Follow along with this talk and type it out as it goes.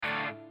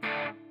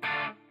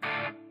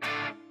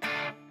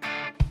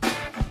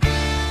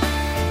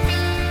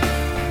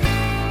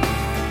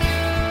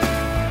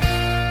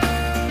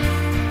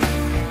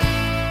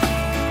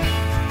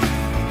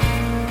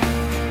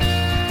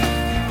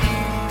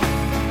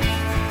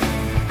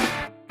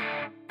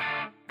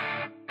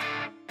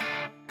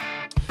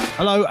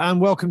Hello and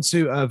welcome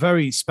to a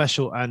very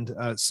special and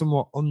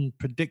somewhat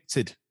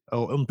unpredictable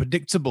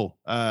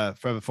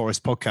Forever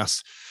Forest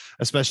podcast,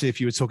 especially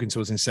if you were talking to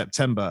us in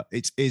September.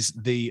 It is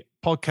the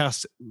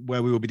podcast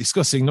where we will be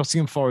discussing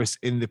Nottingham Forest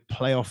in the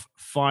playoff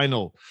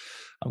final.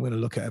 I'm going to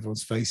look at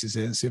everyone's faces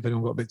here and see if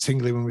anyone got a bit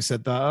tingly when we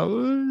said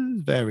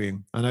that.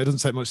 Varying. I know it doesn't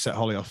take much to set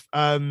Holly off,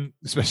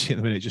 especially in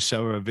the minute. Just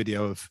show her a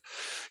video of,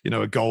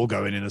 a goal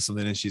going in or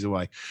something and she's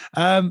away.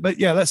 But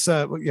yeah,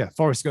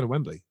 Forest going to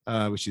Wembley,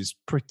 which is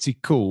pretty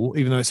cool,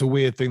 even though it's a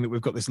weird thing that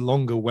we've got this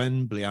longer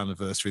Wembley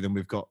anniversary than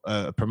we've got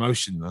a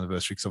promotion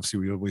anniversary, because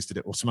obviously we always did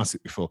it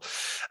automatic before.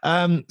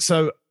 I'm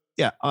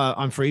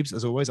Freebs,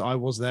 as always. I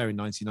was there in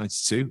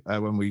 1992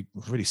 when we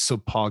really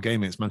subpar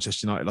game against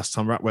Manchester United last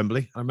time we're at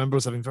Wembley. I remember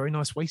us having very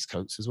nice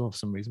waistcoats as well for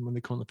some reason when they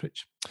come on the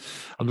pitch.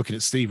 I'm looking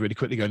at Steve really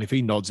quickly going, if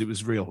he nods, it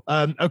was real.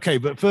 Okay,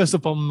 but first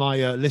up on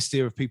my list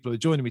here of people who are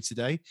joining me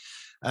today,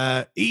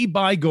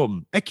 by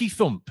gum, Ecky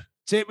Thump,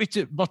 take me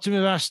to the bottom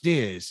of our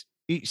stairs.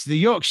 It's the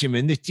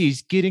Yorkshireman that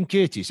is Kieran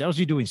Curtis. How's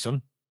he doing,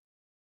 son?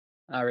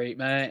 All right,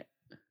 mate.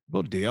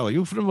 Bloody hell, are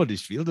you from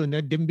Huddersfield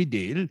and Denby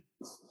Dale?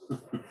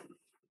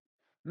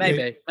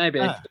 Maybe.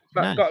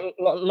 Got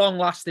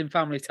long-lasting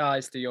family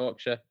ties to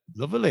Yorkshire.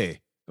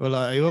 Lovely. Well,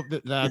 I hope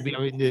that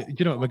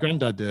be. My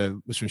granddad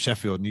was from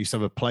Sheffield and he used to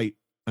have a plate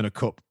and a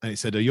cup, and it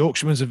said, "A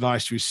Yorkshireman's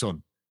advice to his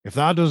son: if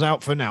that does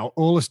out for now,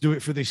 all let's do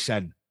it for this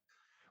sen,"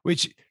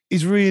 which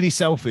is really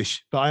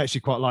selfish, but I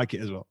actually quite like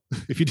it as well.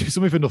 If you do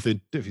something for nothing,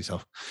 do it for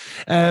yourself.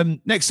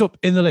 Next up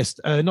in the list,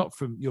 not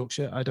from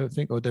Yorkshire, I don't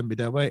think, or Denby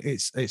Dale Way.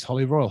 It's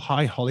Holly Royal.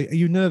 Hi, Holly. Are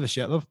you nervous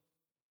yet, love?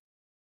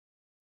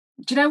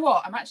 Do you know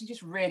what? I'm actually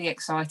just really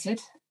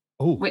excited,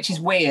 Ooh. Which is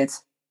weird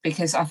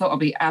because I thought I'd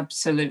be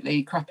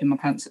absolutely crapping my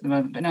pants at the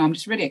moment. But no, I'm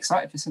just really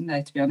excited for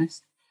Sunday, to be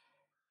honest.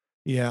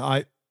 Yeah,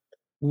 I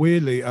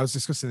was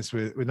discussing this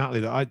with Natalie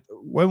that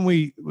when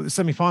the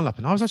semi-final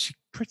happened, I was actually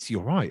pretty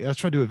all right. I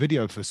tried to do a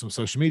video for some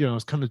social media and I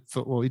was kind of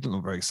thought, well, he didn't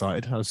look very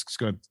excited. I was just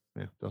going,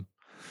 yeah, done.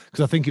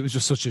 Because I think it was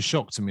just such a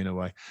shock to me in a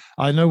way.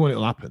 I know when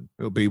it'll happen.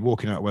 It'll be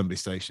walking out of Wembley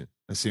Station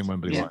and seeing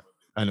Wembley White,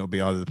 and it'll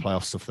be either the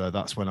playoff stuff there.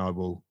 That's when I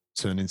will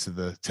turn into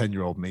the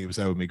 10-year-old me who was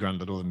there with me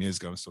granddad all them years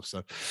ago and stuff.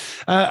 So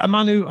a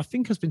man who I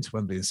think has been to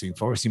Wembley and seen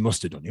Forest, he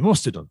must have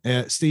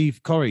done.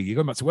 Steve Corrie, you're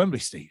going back to Wembley,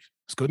 Steve.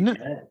 It's good, isn't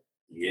it?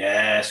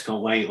 Yes,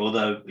 can't wait.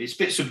 Although it's a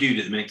bit subdued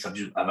at the minute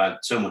because I've had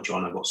so much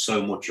on. I've got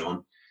so much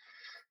on.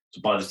 So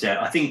by the time,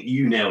 I think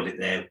you nailed it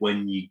there.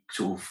 When you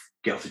sort of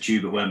get off the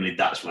tube at Wembley,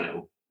 that's when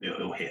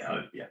it'll hit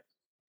home.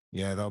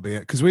 Yeah, that'll be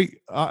it. Because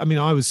I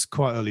was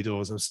quite early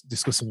doors. I was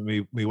discussing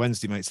with me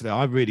Wednesday mate today.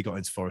 I really got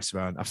into Forest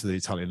around after the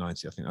Italian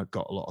 90. I think I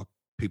got a lot of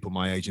people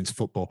my age into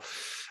football.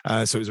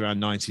 So it was around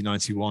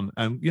 1991.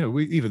 And,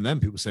 even then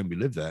people saying we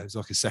lived there. It was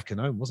like a second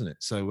home, wasn't it?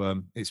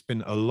 So it's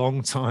been a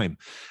long time.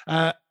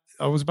 I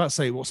was about to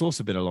say what's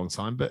also been a long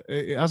time, but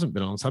it hasn't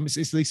been a long time.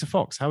 It's Lisa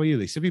Fox. How are you,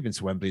 Lisa? Have you been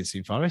to Wembley and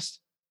seen Forest?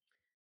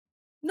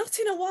 Not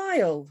in a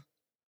while,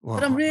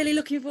 but I'm really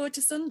looking forward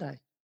to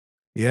Sunday.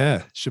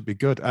 Yeah, should be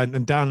good.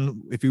 And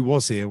Dan, if he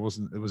was here, was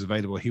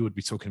available, he would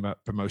be talking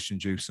about promotion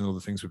juice and all the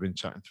things we've been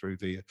chatting through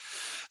the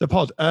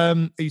pod. Are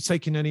you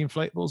taking any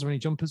inflatables or any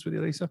jumpers with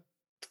you, Lisa?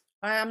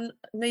 I am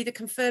neither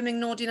confirming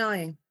nor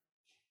denying.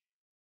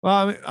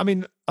 Well, I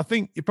mean, I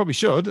think you probably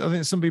should. I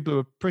think some people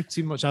are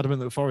pretty much adamant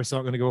that the Forest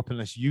aren't going to go up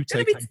unless you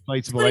take an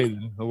inflatable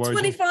alien.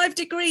 25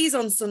 degrees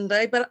on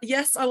Sunday, but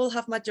yes, I will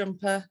have my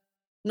jumper.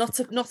 Not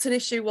an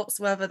issue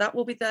whatsoever. That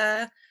will be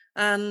there,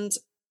 and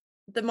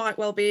there might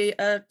well be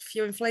a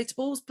few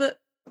inflatables, but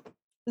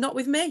not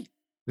with me.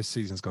 This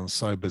season's gone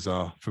so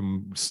bizarre.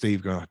 From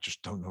Steve going, I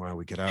just don't know how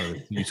we get out of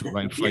it. You talk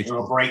about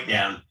inflatables.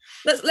 Breakdown.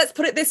 Let's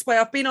put it this way.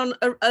 I've been on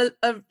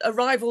a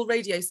rival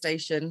radio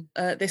station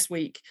this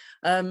week,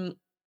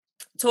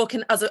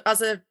 talking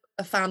as a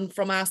fan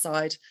from our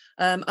side,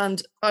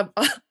 and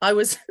I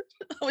was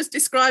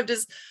described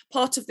as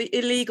part of the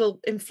illegal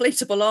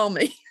inflatable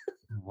army.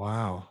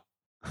 Wow.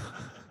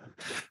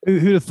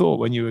 Who'd have thought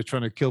when you were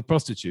trying to kill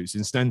prostitutes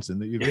in Stenton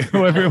that you'd be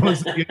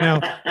everyone's now?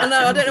 I know.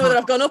 I don't know whether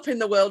I've gone up in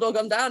the world or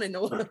gone down in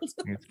the world.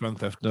 Grand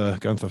Theft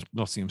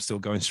Nottingham still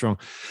going strong.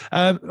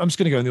 I'm just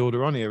going to go in the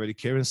order on here, really,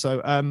 Kieran.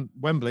 So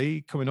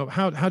Wembley coming up.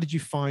 How did you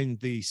find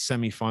the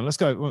semi-final? Let's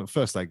go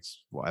first leg,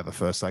 whatever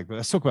first leg. But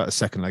let's talk about the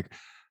second leg.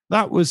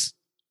 That was.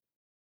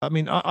 I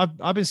mean,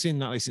 I've been seeing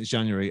Natalie since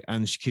January,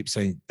 and she keeps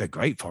saying they're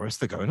great, Forest.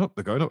 They're going up.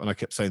 And I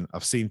kept saying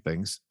I've seen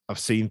things.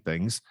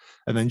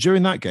 And then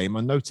during that game,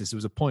 I noticed there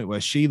was a point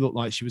where she looked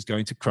like she was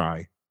going to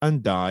cry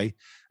and die,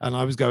 and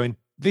I was going,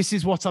 "This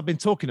is what I've been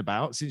talking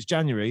about since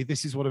January.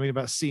 This is what I mean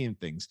about seeing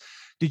things."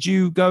 Did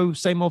you go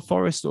same old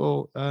Forest,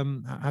 or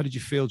how did you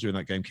feel during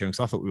that game, Kieran?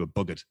 Because I thought we were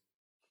buggered.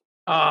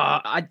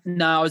 I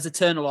was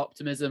eternal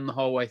optimism the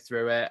whole way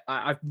through it.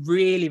 I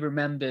really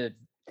remembered.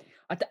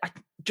 I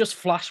just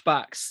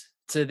flashbacks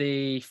to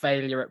the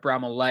failure at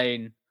Bramall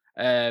Lane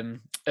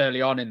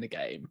early on in the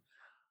game.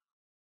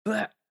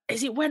 But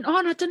as it went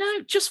on, I don't know,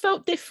 it just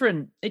felt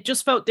different.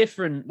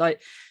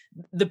 Like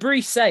the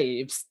Bree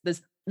saves,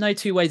 there's no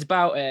two ways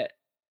about it.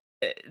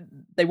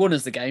 They won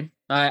us the game.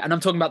 And I'm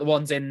talking about the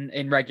ones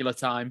in regular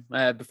time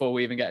before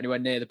we even get anywhere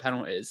near the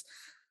penalties.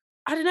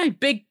 I don't know.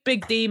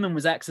 Big demon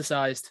was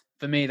exercised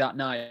for me that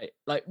night.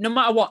 Like, no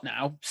matter what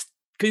now,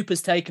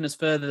 Cooper's taken us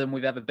further than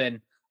we've ever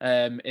been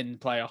in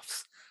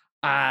playoffs.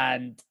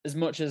 And as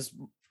much as,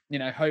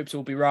 hopes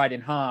will be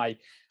riding high,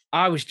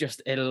 I was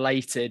just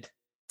elated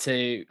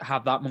to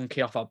have that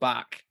monkey off our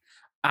back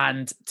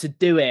and to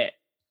do it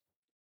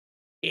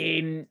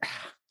in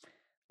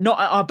not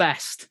at our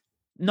best,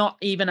 not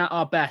even at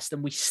our best.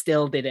 And we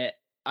still did it.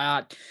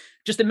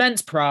 Just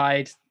immense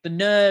pride. The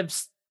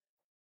nerves,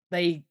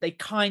 they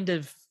kind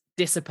of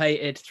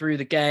dissipated through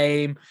the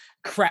game,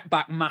 crept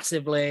back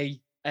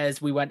massively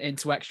as we went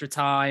into extra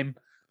time.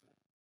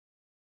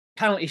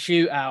 Penalty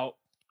shootout.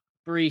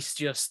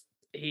 Brees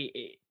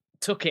he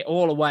took it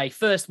all away.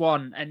 First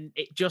one, and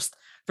it just,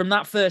 from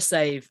that first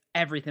save,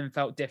 everything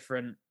felt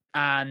different,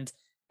 and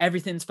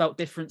everything's felt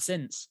different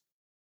since.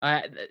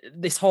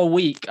 This whole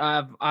week,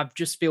 I've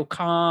just feel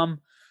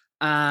calm,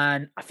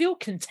 and I feel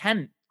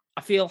content.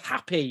 I feel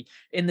happy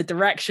in the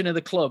direction of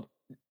the club.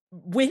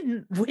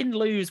 Win,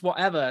 lose,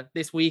 whatever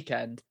this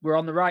weekend, we're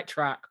on the right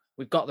track.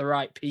 We've got the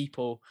right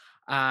people,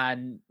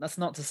 and that's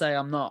not to say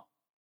I'm not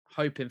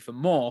hoping for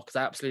more, because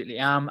I absolutely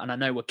am, and I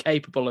know we're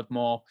capable of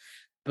more.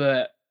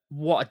 But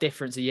what a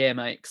difference a year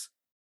makes.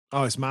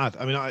 Oh, it's mad.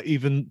 I mean, I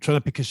even trying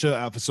to pick a shirt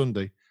out for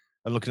Sunday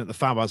and looking at the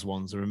Fawaz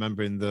ones and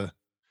remembering the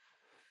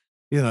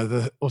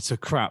utter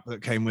crap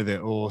that came with it,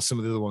 or some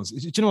of the other ones.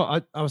 Do you know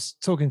what? I was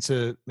talking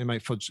to my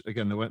mate Fudge,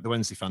 again, the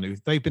Wednesday fan, who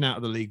they've been out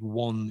of the league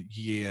 1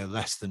 year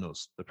less than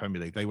us, the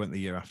Premier League. They went the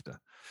year after.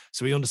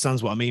 So he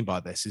understands what I mean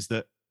by this, is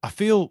that I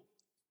feel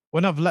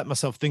when I've let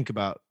myself think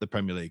about the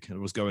Premier League and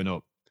it was going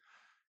up,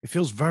 it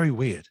feels very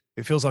weird.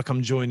 It feels like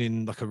I'm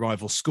joining like a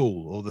rival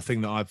school, or the thing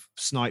that I've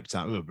sniped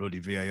at. Oh, bloody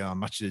VAR,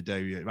 match of the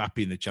day,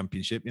 happy in the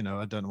Championship.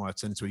 I don't know why I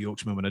turned into a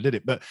Yorkshireman when I did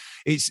it, but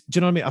do you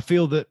know what I mean? I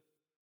feel that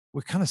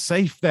we're kind of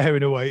safe there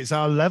in a way. It's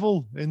our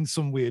level in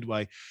some weird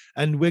way.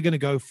 And we're going to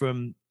go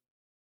from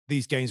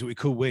these games that we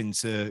could win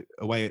to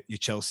away at your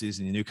Chelseas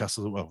and your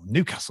Newcastles. Well,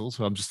 Newcastle.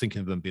 So I'm just thinking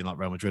of them being like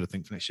Real Madrid, I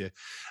think, for next year.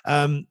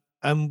 And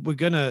we're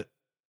going to,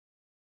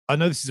 I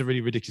know this is a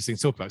really ridiculous thing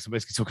to talk about. So I'm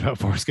basically talking about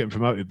Forest getting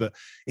promoted, but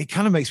it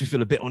kind of makes me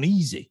feel a bit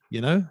uneasy.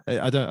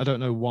 I don't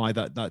know why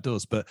that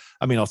does, but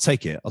I mean, I'll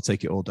take it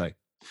all day.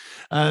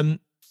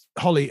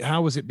 Holly,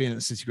 how was it being at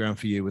the City Ground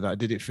for you with that?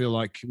 Did it feel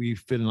like, were you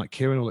feeling like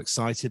Kieran, all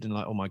excited and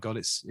like, oh my God,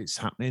 it's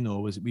happening?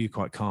 Or were you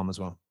quite calm as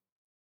well?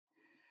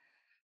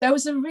 There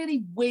was a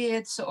really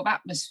weird sort of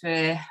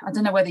atmosphere. I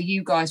don't know whether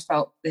you guys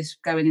felt this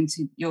going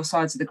into your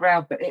sides of the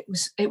ground, but it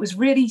was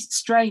really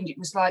strange. It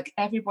was like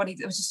everybody,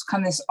 there was just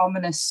kind of this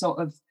ominous sort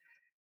of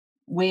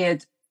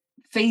weird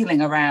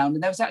feeling around.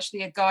 And there was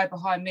actually a guy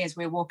behind me as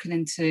we were walking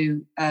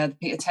into the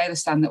Peter Taylor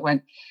stand that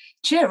went,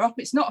 "Cheer up,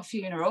 it's not a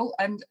funeral."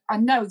 And I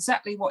know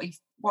exactly what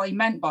he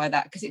meant by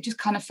that, because it just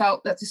kind of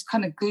felt that this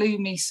kind of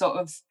gloomy sort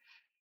of,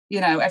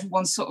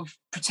 everyone's sort of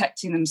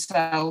protecting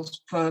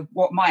themselves for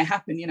what might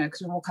happen,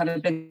 because we've all kind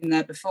of been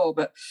there before.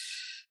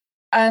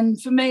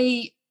 And for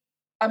me,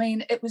 I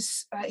mean, it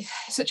was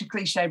such a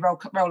cliche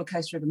roller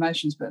coaster of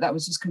emotions, but that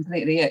was just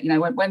completely it.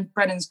 When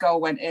Brennan's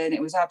goal went in,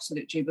 it was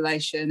absolute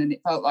jubilation, and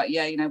it felt like,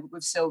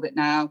 we've sealed it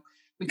now.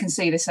 We can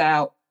see this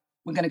out.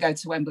 We're going to go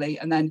to Wembley.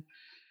 And then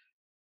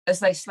as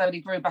they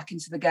slowly grew back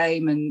into the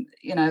game and,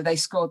 they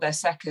scored their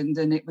second,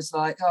 and it was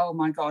like, oh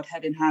my God,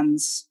 head in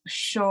hands.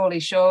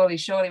 Surely,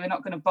 we're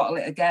not going to bottle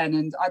it again.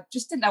 And I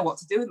just didn't know what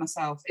to do with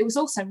myself. It was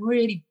also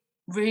really,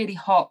 really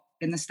hot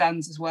in the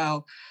stands as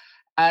well.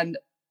 And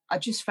I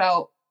just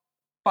felt,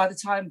 by the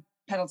time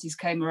penalties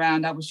came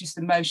around, I was just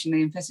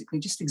emotionally and physically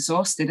just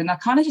exhausted, and I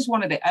kind of just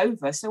wanted it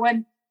over. So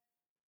when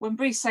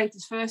Brees saved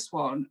his first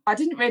one, I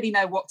didn't really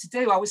know what to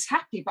do. I was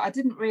happy, but I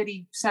didn't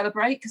really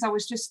celebrate, because there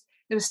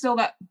was still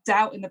that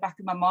doubt in the back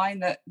of my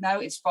mind that, no,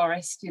 it's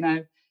Forest,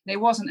 And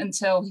it wasn't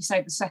until he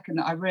saved the second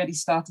that I really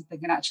started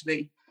thinking,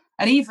 actually.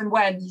 And even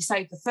when he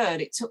saved the third,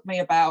 it took me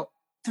about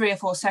 3 or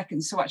 4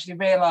 seconds to actually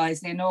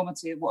realise the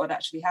enormity of what had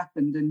actually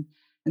happened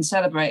and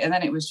celebrate. And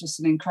then it was just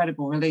an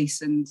incredible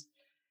release. And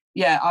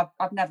yeah,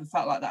 I've never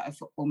felt like that at a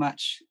football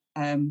match.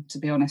 To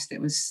be honest,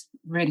 it was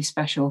really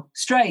special.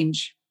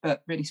 Strange,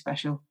 but really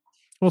special.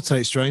 We'll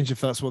take strange if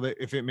that's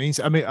if it means.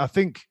 I mean, I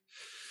think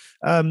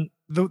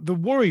the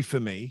worry for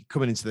me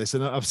coming into this,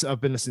 and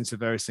I've been listening to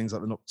various things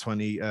like the Not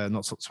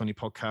Top 20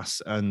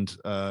 podcasts,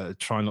 and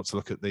trying not to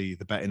look at the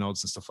betting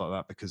odds and stuff like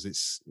that, because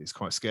it's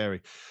quite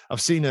scary.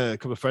 I've seen a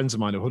couple of friends of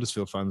mine who are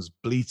Huddersfield fans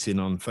bleating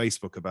on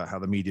Facebook about how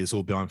the media is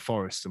all behind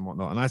Forest and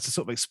whatnot, and I had to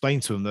sort of explain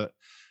to them that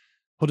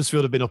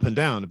Huddersfield have been up and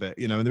down a bit,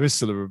 and there is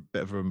still a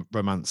bit of a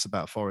romance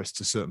about Forest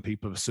to certain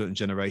people of a certain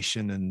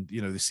generation. And,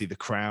 they see the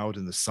crowd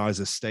and the size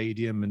of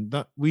stadium, and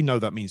that we know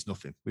that means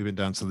nothing. We've been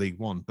down to League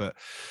One, but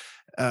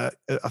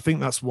I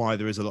think that's why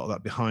there is a lot of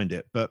that behind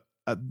it. But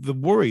the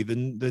worry, the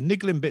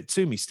niggling bit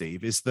to me,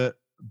 Steve, is that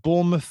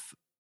Bournemouth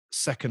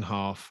second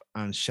half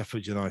and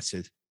Sheffield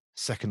United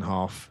second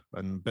half,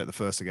 and a bit of the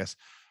first, I guess,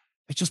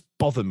 it just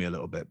bothered me a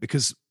little bit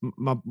because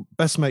my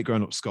best mate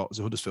growing up, Scott, was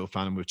a Huddersfield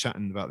fan, and we were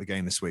chatting about the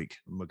game this week,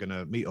 and we're going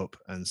to meet up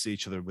and see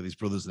each other with his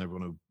brothers and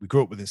everyone who we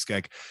grew up with in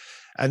Skeg.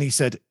 And he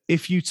said,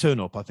 if you turn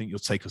up, I think you'll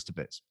take us to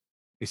bits.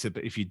 He said,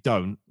 but if you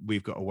don't,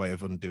 we've got a way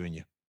of undoing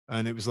you.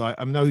 And it was like,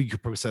 I know you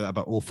could probably say that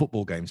about all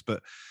football games,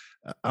 but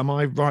am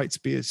I right to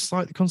be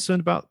slightly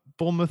concerned about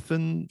Bournemouth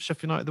and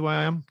Sheffield United the way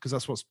I am? Because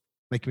that's what's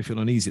making me feel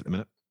uneasy at the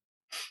minute.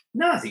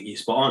 No, I think you're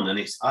spot on,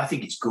 and I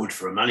think it's good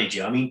for a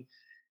manager. I mean,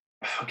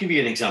 I'll give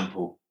you an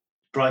example.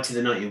 Prior to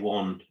the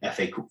 91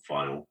 FA Cup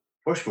final,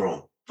 Forest were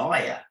on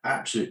fire,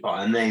 absolute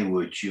fire, and they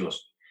were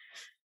just,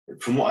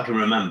 from what I can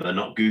remember,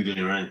 not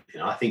Googling or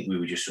anything, I think we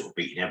were just sort of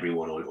beating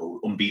everyone or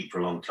unbeaten for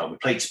a long time. We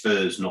played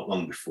Spurs not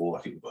long before.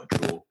 I think we got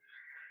a draw.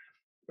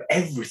 But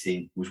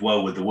everything was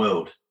well with the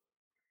world.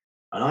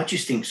 And I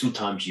just think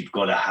sometimes you've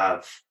got to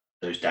have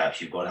those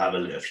doubts. You've got to have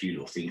a few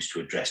little things to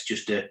address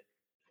just to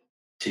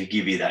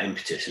give you that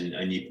impetus. And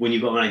when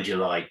you've got a manager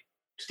like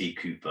Steve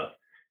Cooper,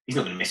 he's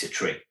not going to miss a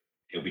trick.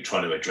 He'll be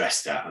trying to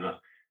address that. And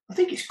I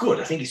think it's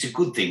good. I think it's a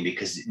good thing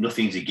because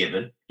nothing's a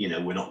given. You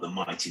know, we're not the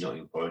mighty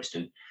Nottingham Forest.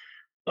 And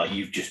like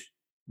you've just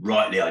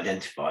rightly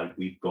identified,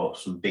 we've got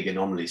some big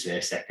anomalies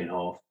there second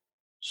half.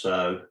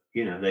 So,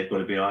 you know, they've got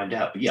to be ironed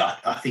out. But yeah,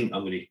 I think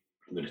I'm going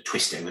to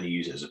twist it. I'm going to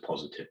use it as a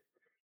positive.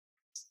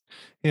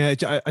 Yeah,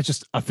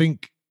 I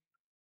think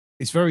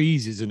it's very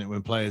easy, isn't it,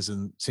 when players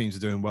and teams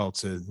are doing well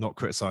to not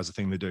criticise the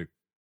thing they do.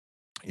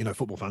 You know,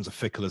 football fans are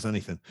fickle as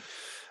anything.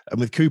 And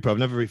with Cooper, I've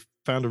never really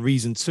found a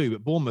reason to.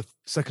 But Bournemouth,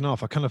 second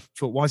half, I kind of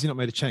thought, why has he not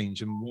made a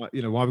change? And why are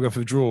we going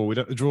for a draw?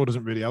 The draw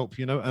doesn't really help,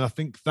 you know. And I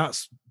think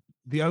that's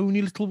the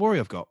only little worry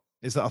I've got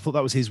is that I thought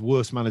that was his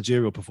worst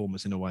managerial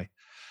performance in a way.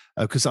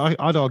 Because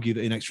I'd argue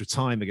that in extra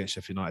time against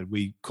Sheffield United,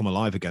 we come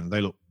alive again.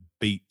 They look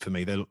beat for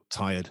me. They look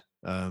tired.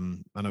 I know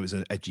it was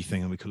an edgy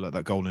thing and we could let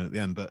that goal in at the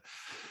end. But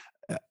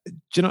do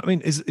you know what I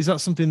mean? Is that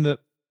something that,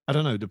 I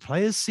don't know, do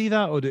players see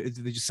that, or do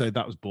they just say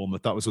that was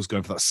Bournemouth, that was us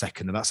going for that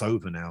second and that's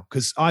over now?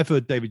 Because I've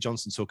heard David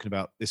Johnson talking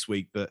about this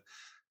week that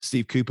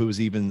Steve Cooper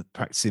was even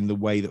practicing the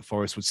way that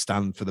Forest would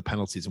stand for the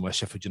penalties and where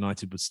Sheffield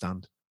United would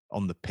stand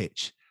on the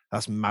pitch.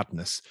 That's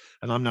madness.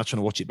 And I'm now trying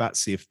to watch it back to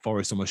see if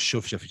Forest almost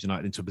shoved Sheffield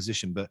United into a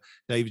position. But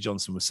David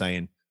Johnson was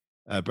saying,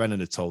 Brennan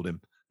had told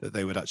him that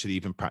they would actually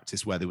even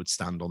practice where they would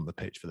stand on the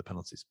pitch for the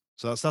penalties.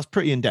 So that's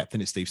pretty in-depth,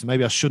 isn't it, Steve? So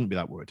maybe I shouldn't be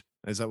that worried.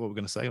 Is that what we're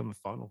going to say on the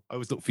final? I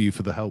always look for you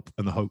for the help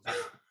and the hope.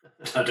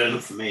 I don't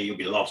look for me, you'll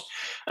be lost.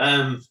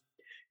 No,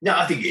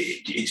 I think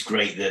it's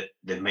great that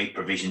they've made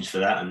provisions for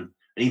that. And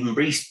even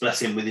Reece, bless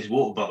him, with his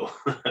water bottle.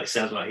 It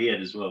sounds like he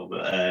had as well.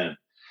 But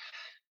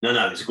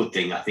no, it's a good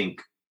thing. I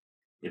think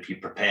if you're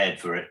prepared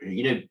for it,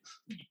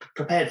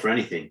 prepared for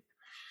anything,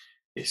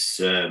 it's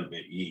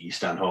you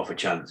stand half a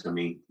chance. I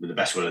mean, with the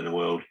best will in the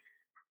world,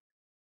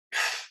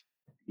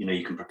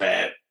 you can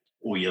prepare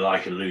all you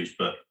like and lose,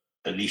 but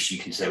at least you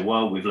can say,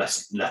 well, we've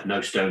left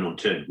no stone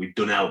unturned. We've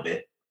done our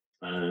bit.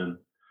 But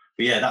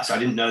yeah, I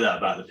didn't know that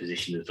about the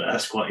position as well.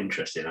 That's quite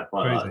interesting. I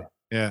quite like that.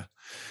 Yeah.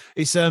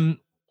 It's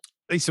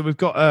so we've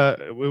got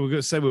we were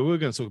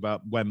going to talk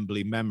about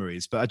Wembley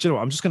memories, but do you know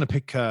what? I'm just going to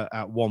pick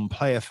out one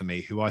player for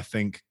me who I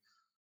think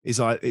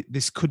is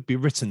this could be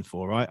written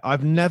for, right?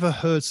 I've never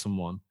heard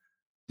someone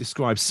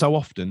described so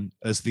often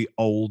as the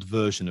old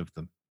version of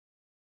them.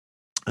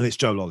 And it's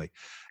Joe Lolley.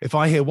 If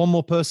I hear one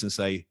more person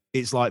say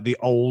it's like the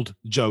old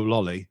Joe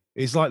Lolley,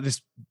 it's like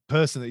this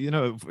person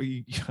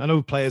that, I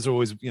know players are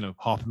always,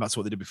 harping back to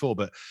what they did before,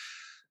 but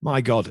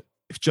my God,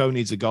 if Joe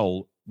needs a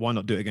goal, why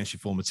not do it against your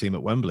former team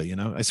at Wembley?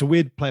 It's a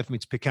weird player for me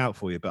to pick out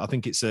for you, but I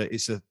think it's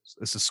a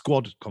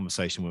squad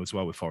conversation as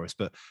well with Forest.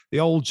 But the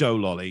old Joe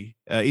Lolley,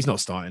 he's not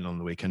starting on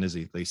the weekend, is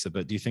he, Lisa?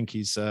 But do you think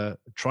he's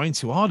trying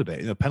too hard a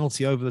bit?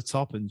 Penalty over the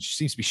top, and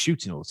seems to be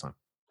shooting all the time.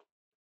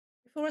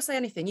 Before I say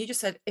anything, you just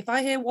said, if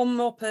I hear one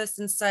more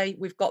person say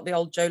we've got the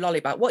old Joe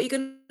Lolley back, what are you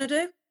going to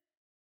do?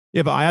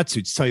 Yeah, but I had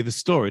to tell you the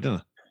story,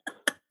 didn't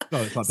I?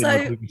 Oh, it's like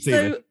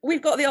so we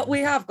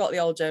have got the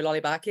old Joe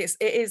Lolley back. It's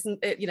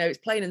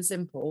plain and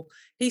simple.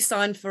 He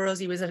signed for us.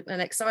 He was an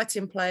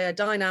exciting player,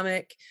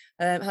 dynamic,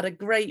 had a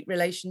great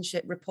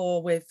relationship,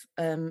 rapport with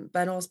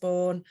Ben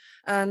Osborne,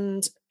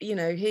 and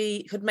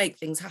he could make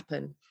things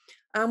happen.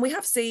 And we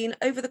have seen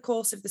over the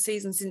course of the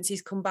season since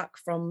he's come back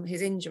from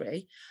his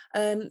injury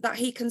that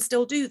he can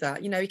still do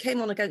that. He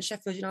came on against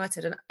Sheffield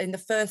United and in the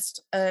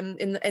first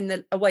in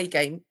the away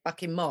game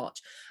back in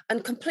March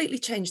and completely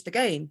changed the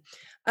game.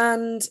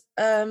 And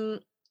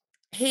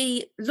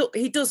he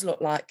does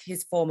look like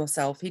his former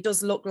self. He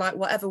does look like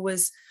whatever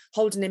was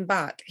holding him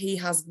back, he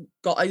has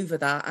got over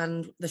that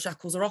and the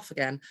shackles are off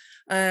again.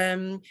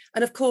 And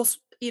of course,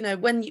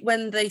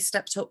 when they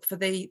stepped up for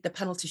the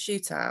penalty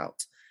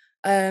shootout,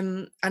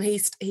 and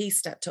he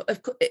stepped up.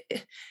 Of course,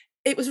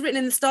 it was written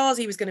in the stars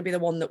he was going to be the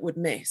one that would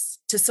miss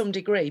to some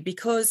degree,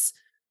 because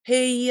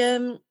he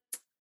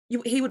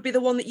would be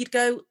the one that you'd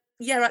go,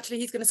 yeah, actually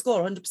he's going to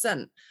score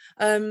 100%.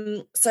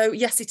 So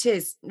yes, it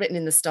is written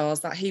in the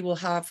stars that he will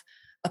have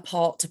a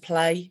part to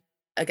play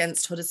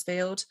against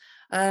Huddersfield.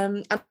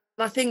 And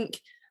I think,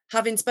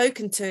 having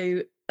spoken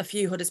to a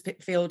few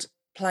Huddersfield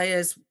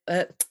players,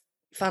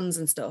 fans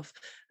and stuff,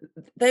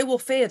 they will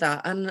fear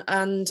that.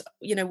 And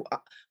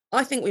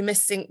I think we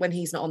miss Sink when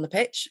he's not on the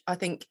pitch. I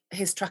think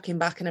his tracking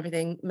back and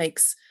everything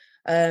makes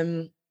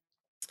him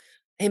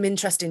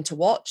interesting to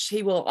watch.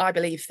 He will, I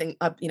believe,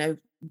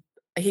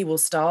 he will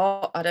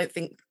start. I don't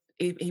think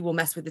he will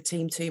mess with the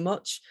team too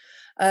much.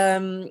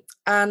 And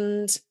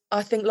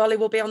I think Lolly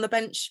will be on the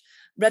bench,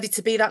 ready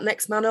to be that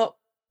next man up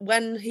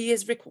when he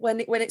is when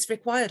it's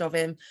required of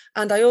him.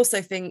 And I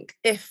also think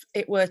if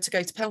it were to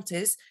go to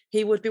penalties,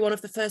 he would be one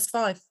of the first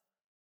 5.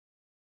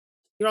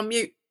 You're on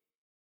mute.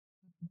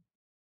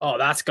 Oh,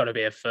 that's got to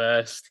be a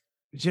first.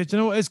 Yeah, do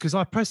you know what it is? Because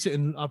I pressed it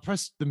and I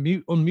pressed the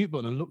unmute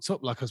button and looked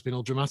up like I was being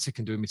all dramatic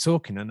and doing me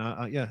talking. And do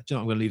you know what,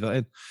 I'm going to leave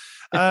that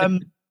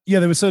in. Yeah,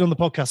 they were saying on the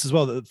podcast as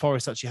well that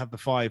Forest actually had the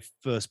 5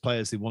 first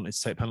players they wanted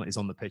to take penalties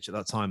on the pitch at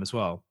that time as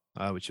well,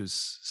 which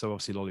was so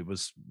obviously Lolly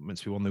was meant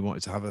to be one they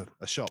wanted to have a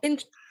shot.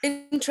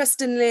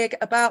 Interestingly,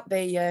 about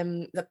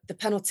the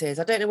penalties,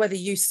 I don't know whether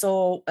you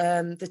saw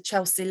the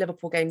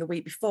Chelsea-Liverpool game the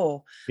week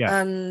before,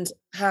 and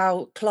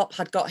how Klopp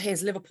had got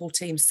his Liverpool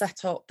team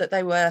set up that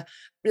they were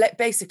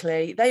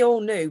basically, they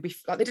all knew,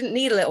 like they didn't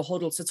need a little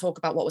huddle to talk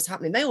about what was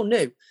happening. They all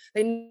knew.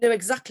 They knew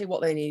exactly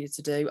what they needed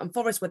to do, and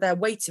Forest were there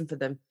waiting for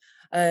them.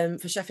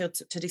 For Sheffield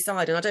to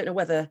decide, and I don't know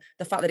whether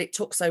the fact that it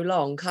took so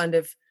long kind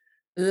of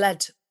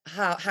led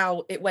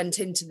how it went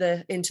into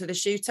the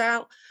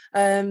shootout.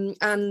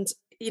 And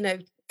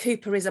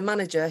Cooper is a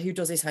manager who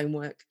does his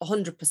homework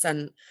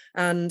 100%,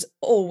 and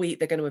all week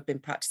they're going to have been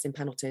practicing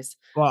penalties.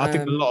 Well, I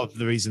think a lot of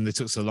the reason they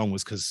took so long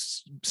was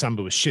because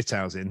Samba was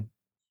shithousing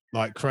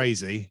like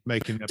crazy,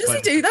 making. Does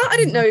he do that? I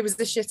didn't know he was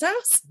the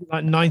shithouse.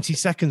 Like 90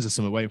 seconds or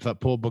something, waiting for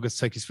that poor bugger to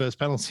take his first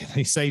penalty, and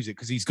he saves it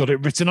because he's got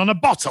it written on a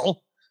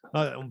bottle.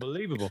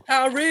 Unbelievable.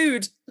 How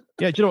rude.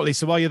 Yeah, do you know what,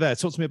 Lisa, while you're there,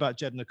 talk to me about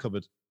Jed in the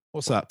cupboard.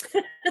 What's that?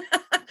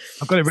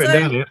 I've got it written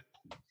down here.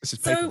 This is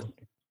paper. So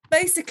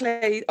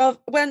basically,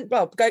 going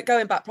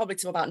back probably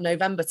to about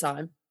November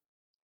time,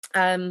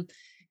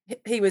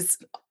 he was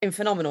in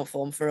phenomenal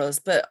form for us,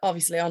 but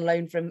obviously on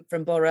loan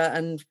from Borough,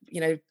 and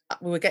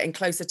we were getting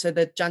closer to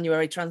the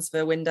January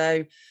transfer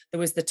window. There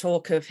was the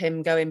talk of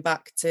him going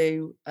back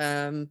to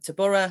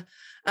Borough,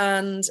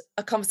 and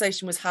a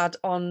conversation was had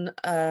on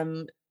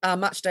our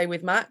match day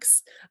with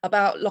Max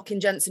about locking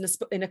Gents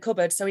in a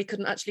cupboard so he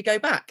couldn't actually go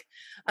back,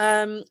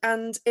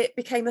 and it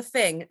became a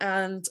thing.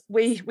 And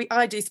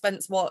I do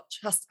Spence Watch,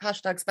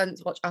 hashtag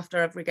Spence Watch after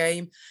every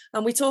game,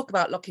 and we talk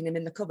about locking him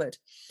in the cupboard.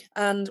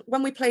 And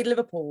when we played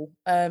Liverpool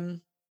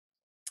in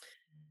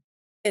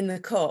the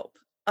cup,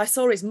 I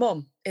saw his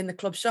mum in the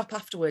club shop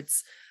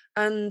afterwards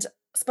and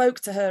spoke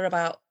to her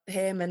about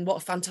him and what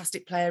a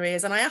fantastic player he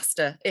is. And I asked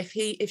her if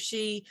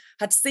she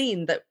had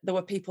seen that there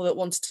were people that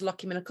wanted to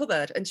lock him in a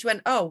cupboard, and she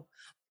went, "Oh,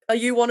 are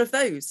you one of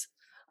those?"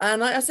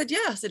 And I said,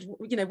 "Yeah." I said,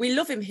 "We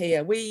love him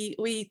here.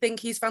 We think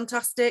he's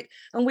fantastic,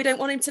 and we don't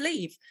want him to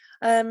leave."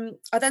 I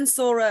then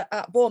saw her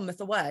at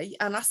Bournemouth away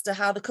and asked her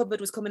how the cupboard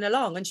was coming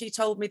along, and she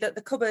told me that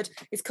the cupboard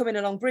is coming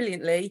along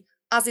brilliantly,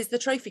 as is the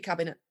trophy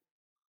cabinet.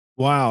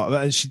 Wow.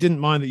 And she didn't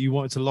mind that you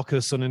wanted to lock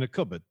her son in a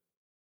cupboard?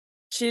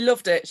 She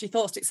loved it. She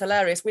thought it's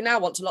hilarious. We now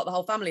want to lock the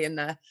whole family in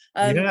there.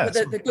 But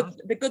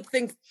the good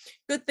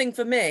thing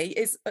for me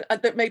is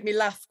that made me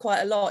laugh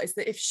quite a lot is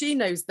that if she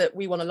knows that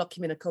we want to lock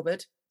him in a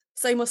cupboard,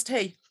 so must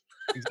he.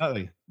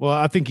 Exactly. Well,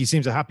 I think he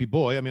seems a happy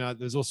boy. I mean,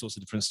 there's all sorts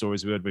of different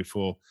stories we heard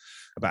before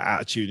about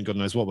attitude and God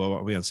knows what.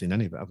 Well, we haven't seen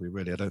any of it, have we,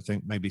 really? I don't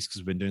think. Maybe it's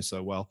because we've been doing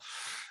so well.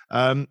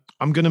 I'm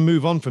going to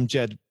move on from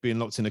Jed being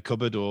locked in a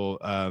cupboard, or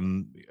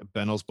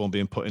Ben Osborne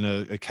being put in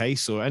a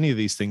case, or any of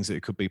these things that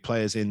it could be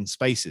players in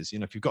spaces.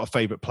 If you've got a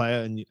favourite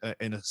player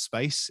in a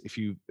space, if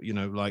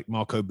like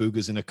Marco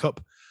Bugas in a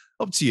cup,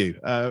 up to you.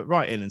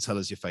 Write in and tell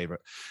us your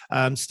favourite.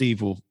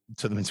 Steve will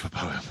turn them into a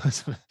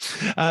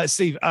poem.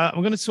 Steve,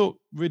 I'm going to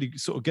really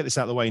sort of get this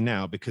out of the way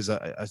now, because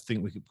I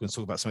think we're going to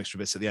talk about some extra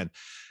bits at the end.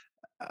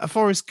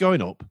 Forest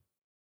going up.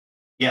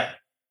 Yeah.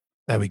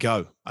 There we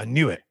go. I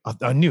knew it.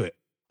 I knew it.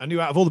 I knew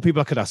out of all the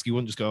people I could ask, you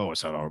wouldn't just go, "Oh,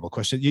 it's a horrible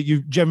question."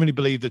 You generally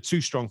believe they're too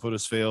strong for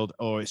Huddersfield,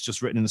 or it's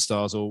just written in the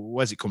stars, or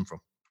where's it come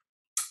from?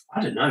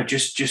 I don't know.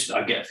 Just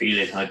I get a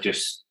feeling.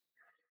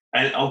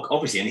 And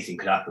obviously anything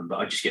could happen, but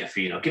I just get a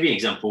feeling. I'll give you an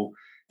example.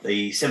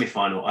 The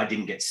semi-final, I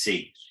didn't get to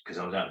see because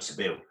I was out in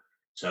Seville.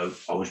 So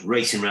I was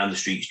racing around the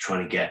streets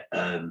trying to get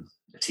a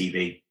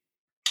TV,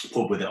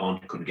 pub with it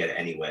on, couldn't get it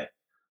anywhere.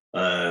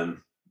 And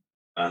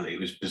it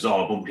was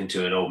bizarre. I bumped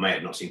into an old mate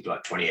I'd not seen for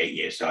like 28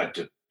 years. So I had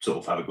to sort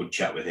of have a good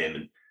chat with him.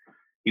 And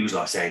he was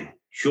like saying,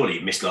 "Surely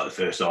you missed like the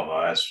first half."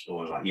 I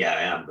was like, "Yeah,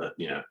 I am." But,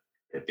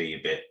 it'd be a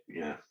bit,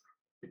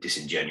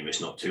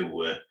 disingenuous not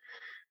to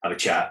have a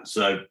chat.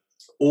 So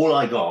all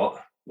I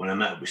got when I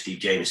met up with Steve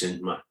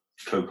Jameson, my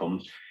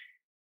co-coms,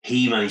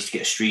 he managed to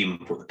get a stream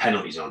and put the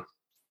penalties on.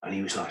 And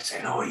he was like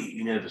saying, "Oh,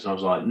 you nervous?" And I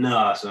was like,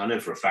 "No." So I know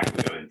for a fact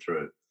we're going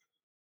through.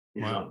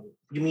 Wow. What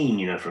do you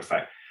mean, for a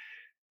fact?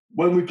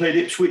 When we played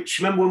Ipswich,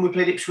 remember when we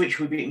played Ipswich,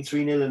 we beat them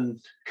 3-0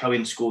 and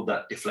Cohen scored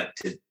that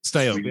deflected.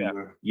 Stay up, yeah.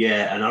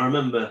 Yeah, and I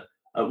remember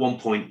at one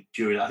point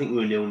I think we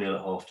were 0-0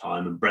 at half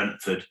time, and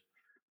Brentford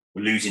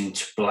were losing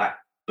to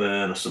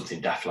Blackburn or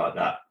something daft like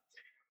that.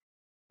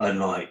 And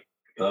like,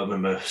 I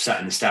remember sat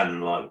in the stand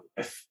and like,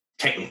 if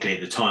technically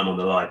at the time on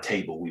the live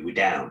table, we were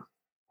down.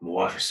 My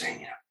wife was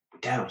saying, we're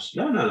down.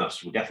 No,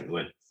 we'll definitely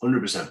win,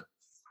 100%.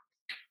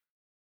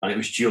 And it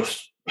was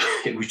just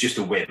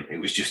a whim. It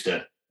was just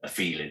a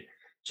feeling.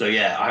 So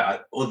yeah, I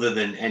other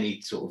than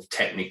any sort of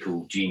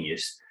technical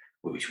genius,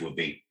 which would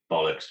be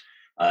bollocks,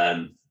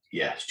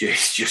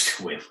 it's just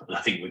a whim. And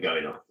I think we're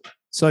going up.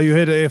 So you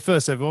heard it here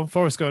first, everyone.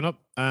 Forest going up,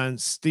 and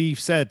Steve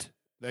said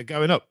they're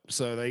going up.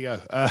 So there you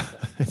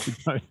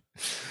go.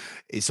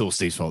 It's all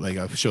Steve's fault. There you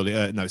go. Surely,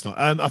 no, it's not.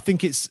 I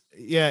think it's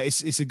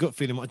a gut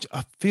feeling.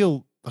 I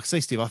feel like I say,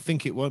 Steve. I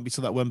think it won't be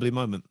till that Wembley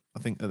moment. I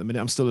think at the minute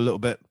I'm still a little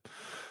bit.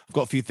 I've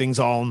got a few things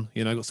on.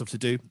 Got stuff to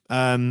do.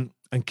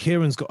 And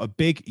Kieran's got a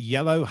big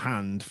yellow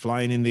hand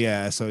flying in the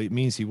air, so it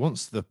means he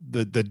wants the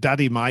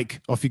daddy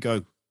mic. Off you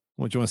go.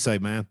 What do you want to say,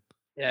 man?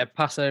 Yeah,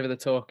 pass over the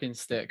talking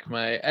stick,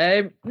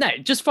 mate. No,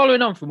 just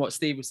following on from what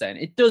Steve was saying,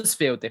 it does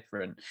feel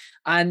different.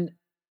 And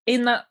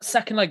in that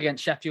second leg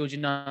against Sheffield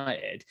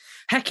United,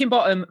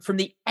 Heckingbottom, from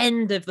the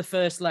end of the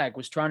first leg,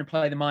 was trying to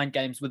play the mind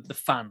games with the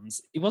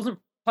fans. He wasn't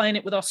playing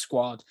it with our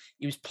squad.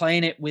 He was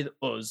playing it with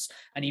us,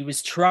 and he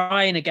was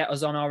trying to get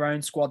us on our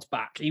own squad's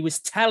back. He was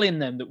telling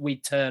them that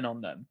we'd turn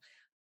on them.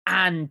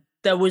 And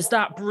there was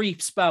that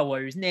brief spell where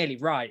he was nearly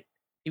right.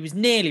 He was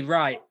nearly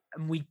right,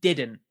 and we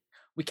didn't.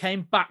 We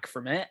came back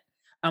from it,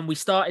 and we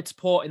started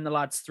supporting the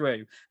lads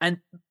through. And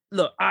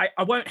look, I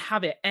won't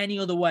have it any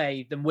other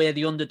way than we're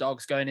the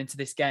underdogs going into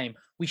this game.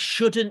 We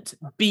shouldn't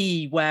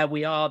be where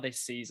we are this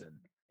season.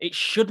 It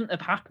shouldn't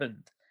have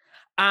happened.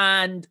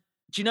 And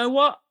do you know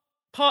what?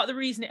 Part of the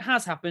reason it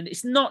has happened,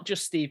 it's not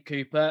just Steve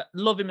Cooper.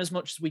 Love him as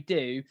much as we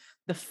do.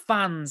 The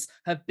fans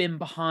have been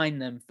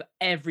behind them for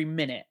every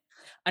minute.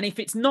 And if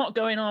it's not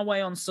going our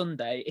way on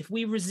Sunday, if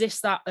we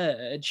resist that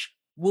urge,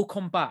 we'll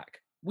come back.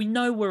 We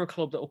know we're a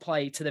club that will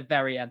play to the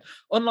very end.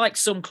 Unlike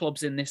some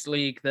clubs in this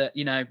league that,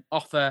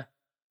 offer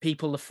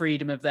people the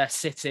freedom of their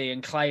city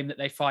and claim that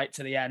they fight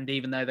to the end,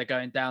 even though they're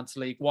going down to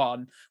League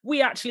One,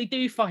 we actually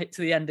do fight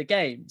to the end of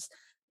games.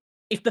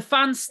 If the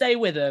fans stay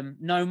with them,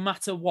 no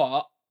matter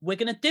what, we're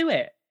going to do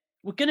it.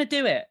 We're going to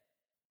do it.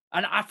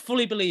 And I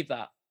fully believe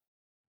that.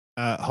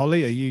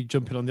 Holly, are you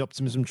jumping on the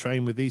optimism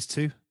train with these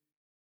two?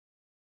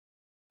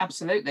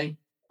 Absolutely.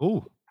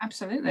 Oh,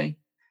 absolutely.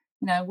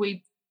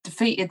 We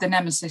defeated the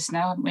nemesis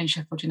now, haven't we, in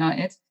Sheffield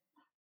United?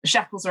 The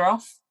shackles are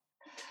off.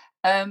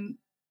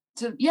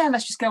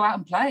 Let's just go out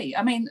and play.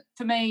 I mean,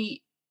 for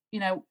me,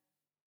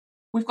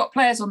 we've got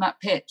players on that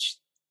pitch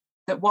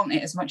that want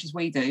it as much as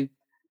we do.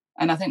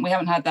 And I think we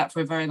haven't had that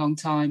for a very long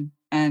time.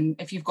 And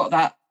if you've got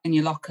that in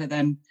your locker,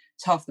 then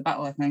it's half the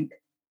battle, I think.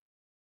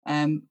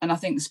 And I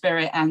think the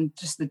spirit and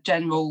just the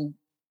general,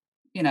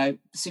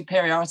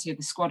 superiority of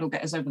the squad will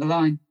get us over the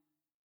line.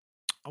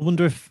 I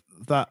wonder if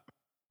that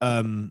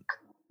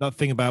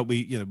thing about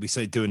we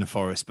say doing the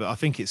Forest, but I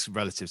think it's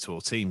relative to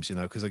all teams,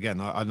 because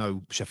again, I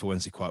know Sheffield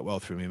Wednesday quite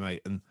well through me,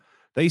 mate, and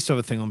they used to have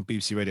a thing on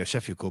BBC Radio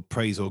Sheffield called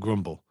Praise or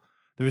Grumble.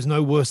 There is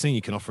no worse thing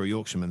you can offer a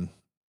Yorkshireman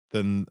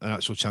than an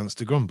actual chance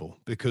to grumble,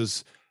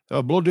 because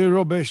bloody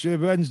rubbish,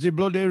 Wednesday,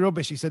 bloody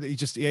rubbish. He said that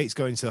he hates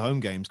going to home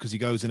games because he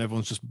goes and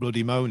everyone's just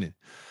bloody moaning.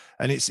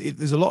 And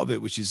there's a lot of it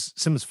which is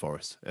similar to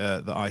Forest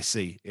that I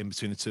see in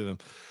between the two of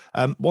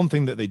them. One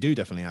thing that they do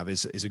definitely have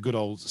is a good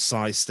old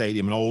size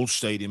stadium, an old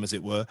stadium as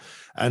it were.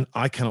 And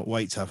I cannot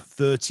wait to have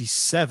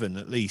 37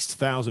 at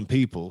least 1,000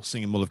 people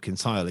singing Mull of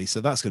Kintyre.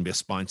 So that's going to be a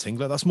spine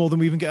tingler. That's more than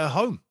we even get at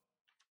home.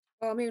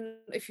 Well, I mean,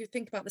 if you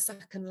think about the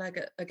second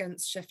leg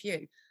against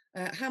Sheffield,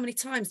 how many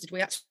times did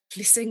we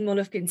actually sing Mull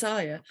of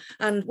Kintyre?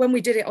 And when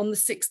we did it on the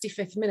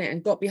 65th minute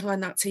and got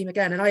behind that team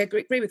again, and I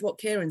agree with what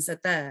Kieran said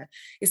there,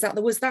 is that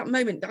there was that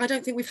moment, I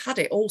don't think we've had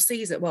it all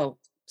season, well,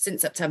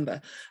 since September,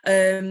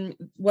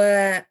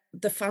 where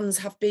the fans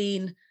have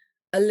been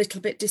a little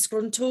bit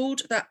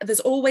disgruntled, that there's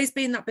always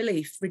been that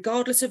belief,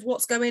 regardless of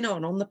what's going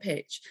on the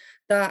pitch,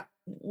 that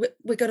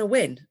we're going to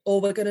win,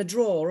 or we're going to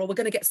draw, or we're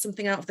going to get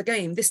something out of the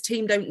game. This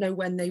team don't know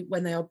when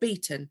they are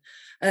beaten.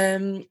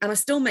 And I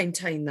still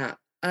maintain that.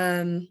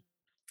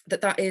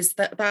 That is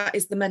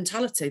the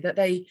mentality, that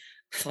they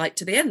fight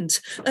to the end,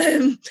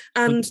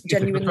 and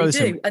genuinely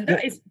do, and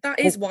that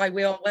is why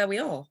we are where we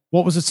are.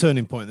 What was the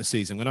turning point in the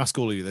season? I'm going to ask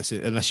all of you this,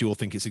 unless you all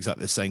think it's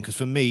exactly the same, because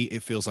for me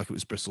it feels like it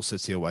was Bristol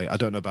City away. I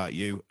don't know about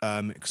you.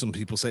 Some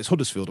people say it's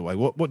Huddersfield away.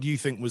 What do you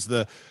think was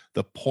the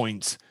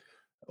point?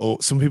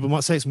 Or some people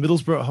might say it's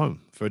Middlesbrough at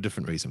home for a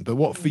different reason. But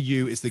what for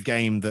you is the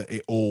game that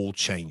it all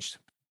changed?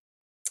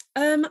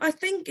 I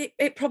think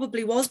it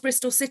probably was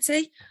Bristol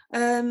City.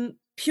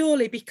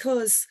 Purely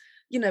because,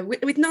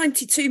 with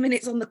 92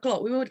 minutes on the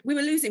clock, we were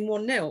losing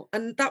 1-0,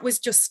 and that was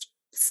just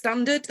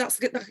standard. That's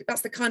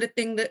the kind of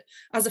thing that,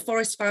 as a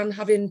Forest fan,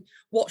 having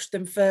watched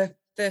them for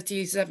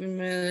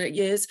 37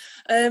 years,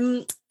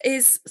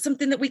 is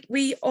something that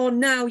we are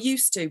now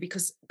used to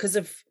because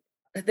of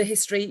the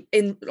history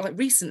in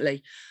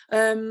recently.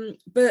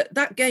 But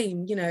that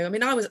game, I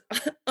mean,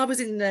 I was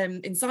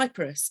in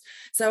Cyprus,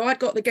 so I'd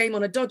got the game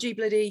on a dodgy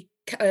bloody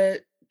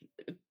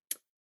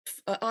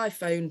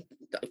iPhone,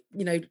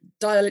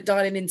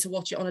 dialing in to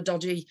watch it on a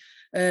dodgy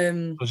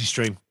Dodgy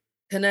stream.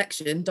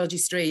 connection, dodgy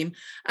stream.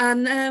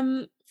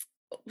 And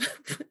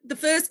the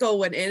first goal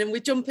went in and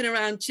we're jumping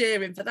around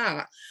cheering for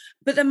that.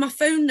 But then my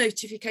phone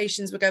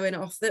notifications were going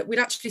off that we'd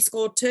actually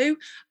scored 2.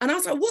 And I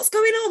was like, what's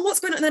going on? What's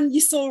going on? And then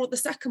you saw the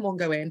second one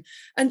go in.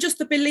 And just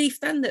the belief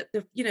then that,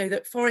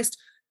 that Forest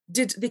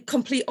did the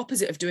complete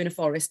opposite of doing a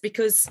Forest,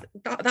 because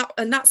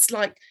that's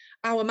like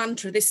our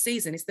mantra this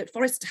season, is that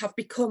Forest have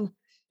become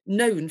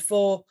known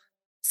for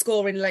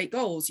scoring late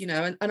goals,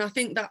 and I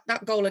think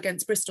that goal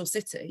against Bristol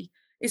City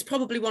is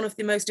probably one of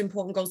the most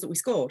important goals that we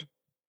scored.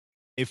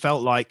 It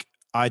felt like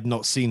I'd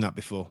not seen that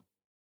before.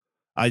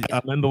 I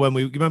remember when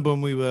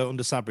we were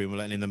under Sabri and we're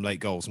letting in them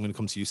late goals. I'm going to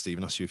come to you, Steve,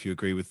 and ask you if you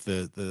agree with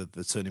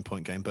the turning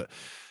point game. But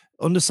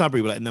under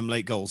Sabri, we're letting them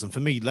late goals. And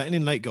for me, letting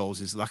in late goals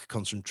is a lack of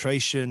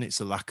concentration. It's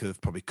a lack of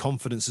probably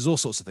confidence. There's all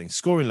sorts of things.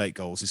 Scoring late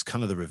goals is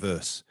kind of the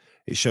reverse.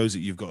 It shows that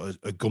you've got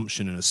a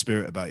gumption and a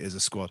spirit about you as a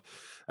squad.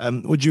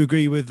 Would you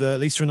agree with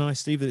Lisa and I,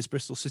 Steve, that it's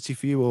Bristol City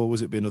for you, or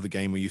was it be another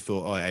game where you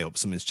thought, oh, hey,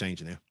 something's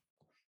changing here?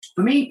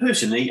 For me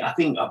personally, I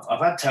think I've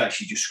had to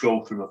actually just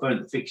scroll through my phone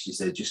at the fixtures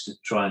there just to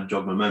try and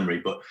jog my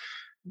memory. But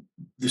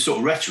the sort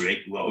of rhetoric,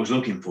 what I was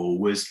looking for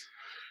was,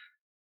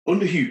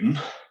 under Houghton,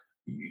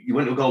 you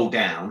went a goal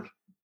down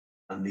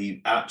and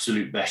the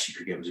absolute best you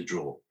could get was a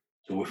draw.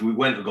 So if we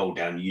went a goal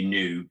down, you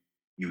knew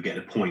you would get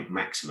a point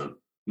maximum.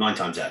 9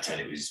 times out of 10,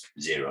 it was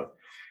 0.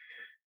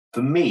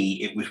 For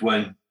me, it was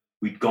when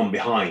we'd gone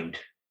behind,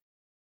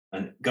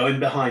 and going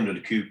behind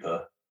under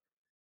Cooper,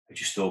 I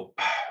just thought,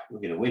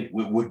 we're going to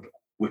win.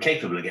 We're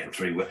capable of getting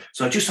 3.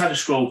 So I just had to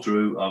scroll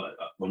through.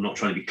 I'm not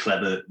trying to be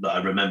clever that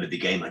I remembered the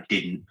game. I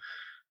didn't.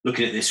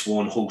 Looking at this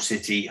one, Hull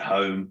City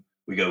home,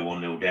 we go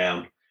 1-0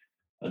 down,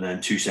 and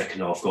then 2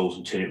 second half goals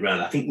and turn it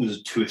around. I think there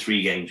was 2 or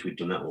 3 games we'd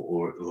done that,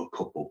 or a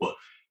couple. But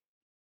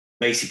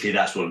basically,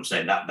 that's what I'm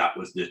saying. That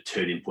was the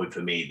turning point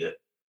for me.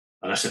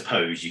 And I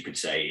suppose you could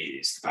say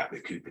it's the fact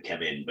that Cooper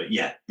came in. But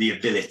yeah, the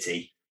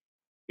ability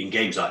in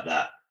games like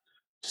that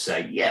to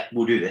say, yeah,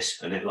 we'll do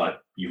this. And like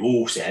you've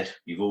all said,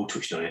 you've all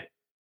touched on it.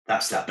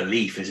 That's that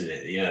belief, isn't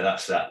it?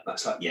 That's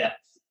like, yeah,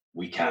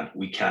 we can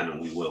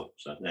and we will.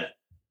 So yeah.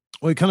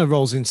 Well, it kind of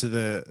rolls into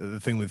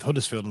the thing with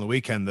Huddersfield on the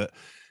weekend that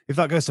if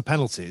that goes to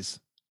penalties,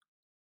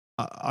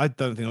 I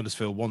don't think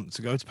Huddersfield want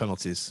to go to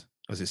penalties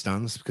as it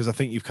stands, because I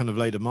think you've kind of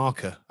laid a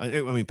marker. I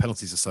mean,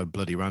 penalties are so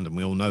bloody random.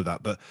 We all know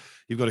that, but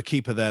you've got a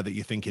keeper there that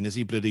you're thinking, has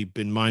he bloody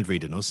been mind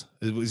reading us?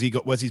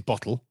 Where's his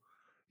bottle?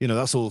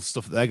 That's all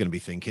stuff that they're going to be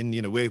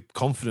thinking. We're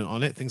confident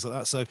on it, things like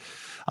that. So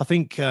I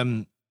think,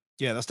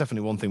 that's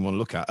definitely one thing we want to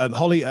look at.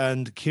 Holly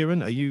and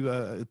Kieran, are you,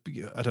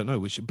 I don't know,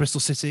 which Bristol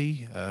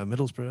City,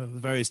 Middlesbrough,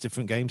 various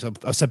different games?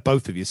 I've said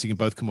both of you, so you can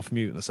both come off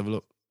mute. Let's have a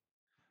look.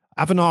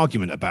 Have an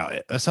argument about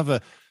it. Let's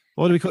have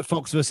what do we call it?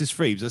 Fox versus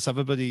Freeves. Let's have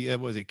a bloody,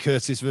 what is it?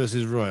 Curtis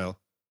versus Royal.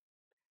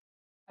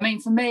 I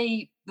mean, for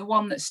me, the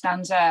one that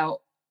stands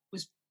out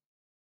was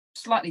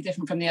slightly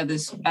different from the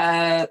others.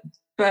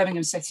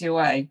 Birmingham City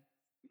away.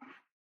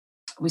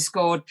 We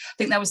scored. I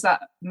think there was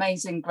that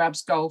amazing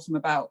Grabs goal from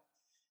it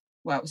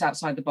was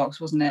outside the box,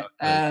 wasn't it?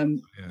 Yeah.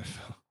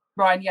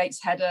 Ryan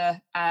Yates'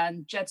 header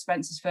and Jed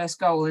Spencer's first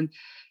goal. And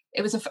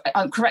it was,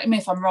 correct me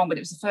if I'm wrong, but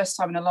it was the first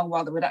time in a long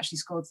while that we'd actually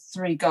scored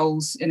 3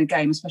 goals in a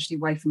game, especially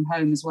away from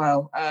home as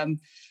well. And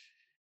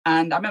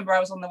I remember I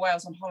was on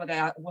holiday.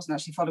 I wasn't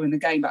actually following the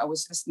game, but I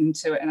was listening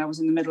to it, and I was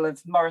in the middle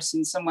of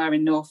Morrison somewhere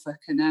in Norfolk,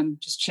 and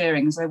just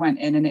cheering as they went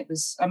in. And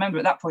I remember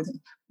at that point,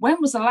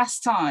 when was the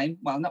last time,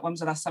 well, not when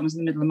was the last time I was in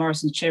the middle of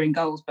Morrison cheering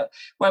goals, but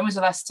when was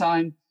the last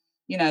time,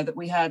 that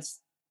we had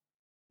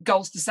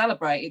goals to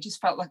celebrate? It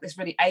just felt like this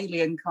really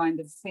alien kind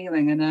of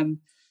feeling. And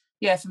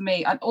for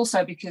me, and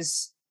also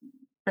because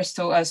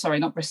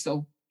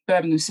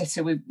Birmingham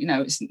City,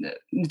 it's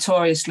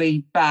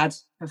notoriously bad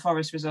for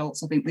Forest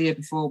results. I think the year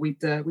before we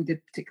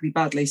did particularly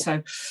badly.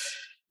 So,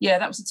 yeah,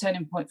 that was a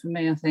turning point for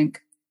me, I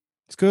think.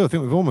 It's good. I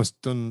think we've almost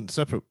done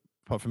separate,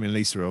 apart from me and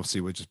Lisa,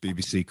 obviously, we're just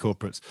BBC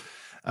corporates.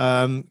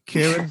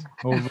 Kieran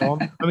or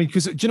Ron? I mean,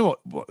 because do you know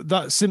what?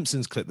 That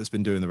Simpsons clip that's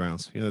been doing the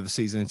rounds, the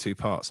season in 2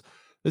 parts,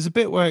 there's a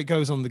bit where it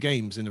goes on the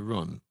games in a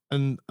run.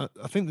 And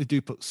I think they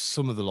do put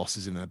some of the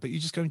losses in there, but you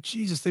just go,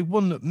 Jesus, they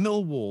won at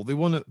Millwall. They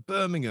won at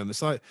Birmingham.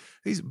 It's like,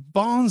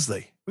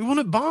 Barnsley. We won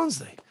at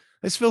Barnsley.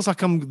 This feels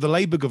like I'm the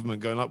Labour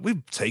government going like,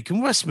 we've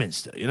taken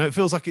Westminster. It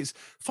feels like it's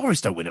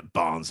Forest don't win at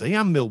Barnsley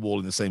and Millwall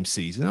in the same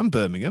season and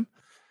Birmingham.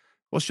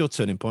 What's your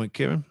turning point,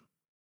 Kieran?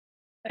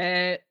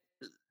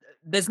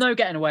 There's no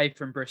getting away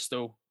from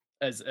Bristol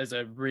as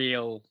a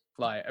real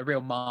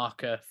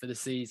marker for the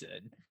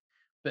season.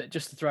 But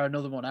just to throw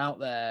another one out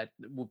there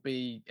would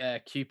be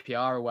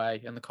QPR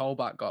away and the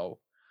Colback goal.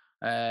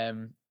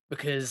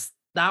 Because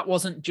that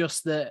wasn't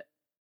just that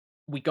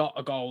we got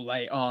a goal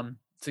late on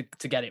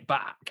to get it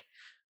back,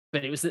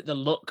 but it was that the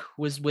luck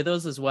was with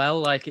us as well.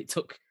 Like it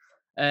took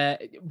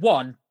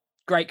one,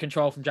 great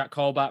control from Jack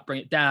Colback,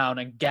 bring it down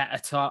and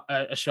get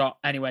a shot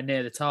anywhere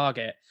near the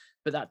target.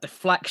 But that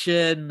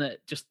deflection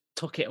that just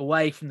took it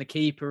away from the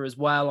keeper as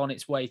well on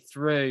its way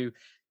through,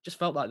 just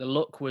felt like the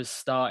luck was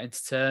starting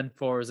to turn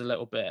for us a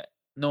little bit.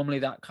 Normally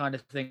that kind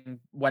of thing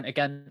went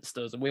against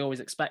us, and we always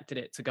expected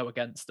it to go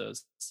against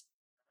us.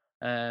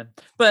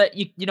 But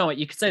you know what,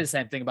 you could say the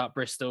same thing about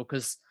Bristol,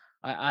 because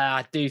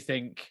I do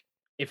think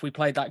if we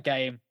played that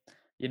game,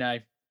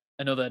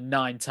 another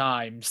 9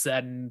 times,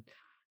 then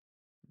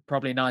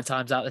probably 9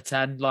 times out of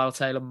 10, Lyle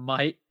Taylor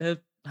might have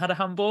had a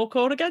handball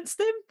called against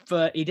him,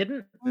 but he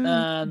didn't.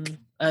 And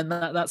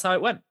that's how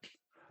it went.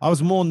 I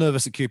was more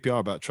nervous at QPR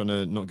about trying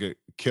to not get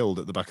killed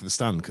at the back of the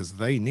stand, because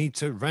they need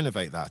to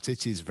renovate that.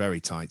 It is very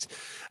tight.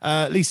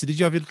 Lisa, did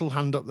you have your little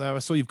hand up there? I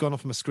saw you've gone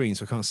off my screen,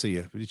 so I can't see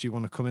you. Did you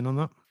want to come in on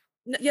that?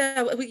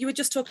 Yeah, you were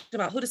just talking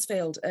about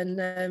Huddersfield and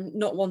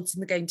not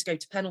wanting the game to go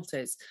to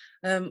penalties.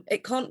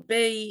 It can't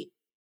be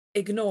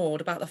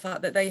ignored about the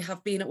fact that they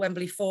have been at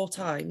Wembley 4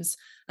 times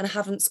and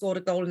haven't scored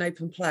a goal in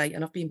open play,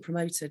 and have been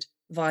promoted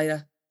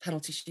via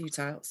penalty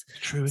shootouts.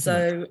 True,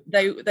 so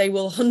they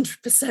will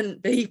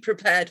 100% be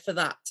prepared for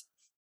that.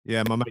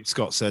 Yeah, my mate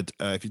Scott said,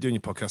 if you're doing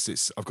your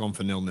podcast, I've gone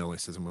for 0-0. He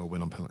says, and we'll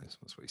win on penalties.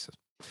 That's what he said.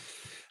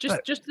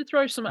 Just to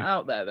throw something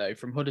out there, though,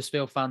 from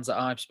Huddersfield fans that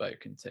I've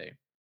spoken to,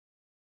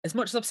 as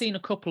much as I've seen a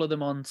couple of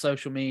them on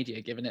social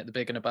media giving it the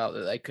big and about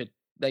that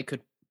they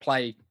could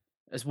play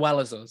as well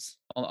as us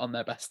on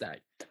their best day,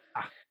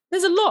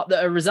 there's a lot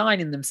that are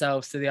resigning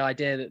themselves to the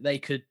idea that they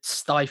could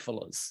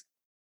stifle us.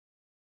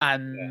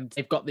 And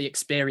they've got the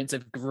experience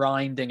of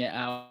grinding it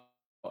out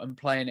and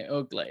playing it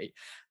ugly.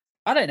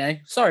 I don't know.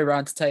 Sorry,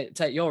 Ryan, to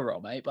take your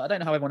role, mate, but I don't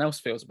know how everyone else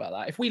feels about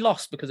that. If we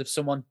lost because of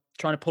someone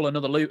trying to pull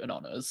another Luton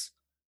on us,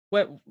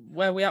 where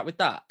are we at with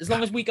that? As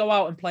long as we go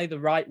out and play the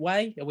right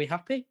way, are we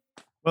happy?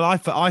 Well,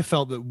 I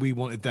felt that we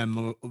wanted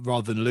them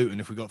rather than Luton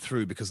if we got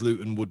through, because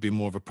Luton would be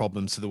more of a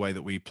problem to the way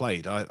that we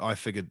played. I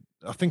think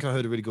I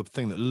heard a really good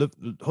thing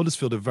that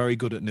Huddersfield are very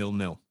good at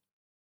 0-0.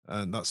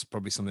 And that's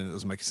probably something that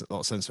doesn't make a lot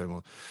of sense to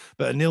everyone.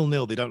 But at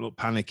 0-0, they don't look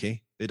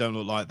panicky. They don't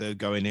look like they're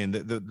going in.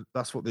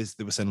 That's what they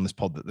were saying on this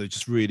pod, that they're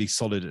just really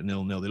solid at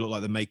 0-0. They look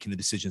like they're making the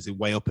decisions. They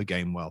weigh up a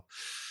game well.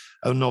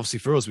 And obviously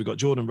for us, we've got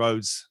Jordan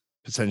Rhodes,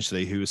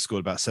 potentially, who has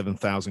scored about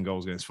 7,000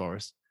 goals against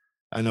Forest.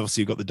 And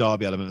obviously you've got the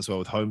derby element as well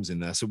with Holmes in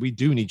there. So we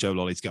do need Joe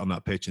Lolly to get on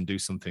that pitch and do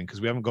something,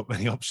 because we haven't got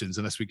many options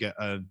unless we get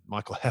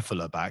Michael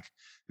Heffeler back,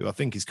 who I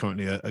think is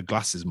currently a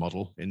glasses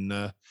model in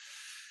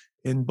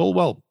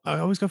Bulwell. I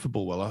always go for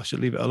Bulwell. I should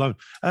leave it alone.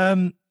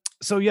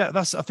 So yeah,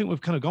 I think we've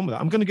kind of gone with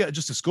that. I'm going to get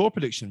just a score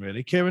prediction,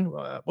 really. Kieran,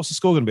 what's the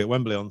score going to be at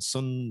Wembley on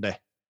Sunday?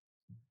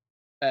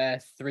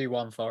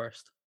 3-1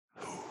 Forest.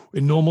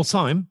 In normal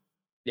time?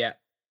 Yeah.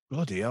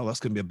 Bloody hell,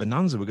 that's going to be a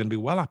bonanza. We're going to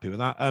be well happy with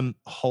that.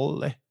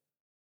 Holly?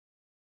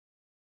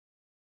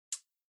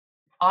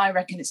 I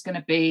reckon it's going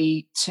to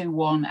be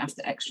 2-1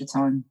 after extra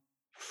time.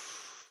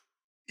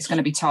 It's going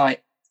to be tight.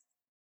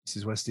 This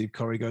is where Steve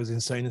Corrie goes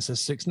insane and says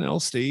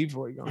 6-0. Steve,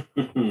 what are you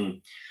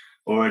going?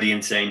 Already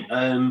insane.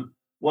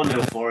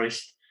 1-0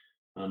 Forest.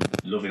 I'm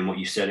loving what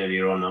you said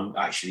earlier on. I'm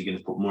actually going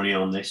to put money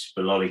on this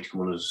for Lolly to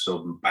come on as a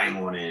sub and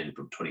bang one in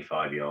from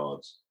 25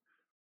 yards.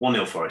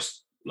 1-0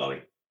 Forest,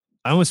 Lolly.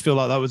 I almost feel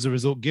like that was a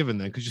result given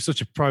then, because you're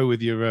such a pro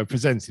with your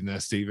presenting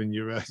there, Stephen.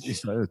 You're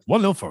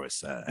 1-0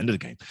 Forest, end of the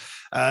game.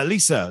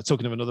 Lisa,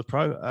 talking of another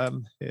pro,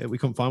 we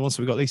couldn't find one,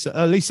 so we got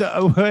Lisa. Lisa,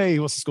 away.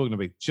 What's the score going to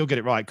be? She'll get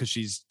it right because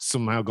she's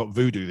somehow got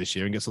voodoo this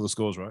year and gets all the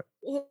scores right.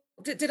 Well,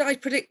 did I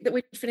predict that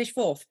we'd finish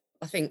 4th?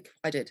 I think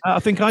I did. I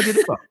think I did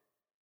as well.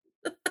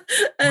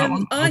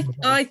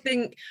 I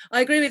think I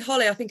agree with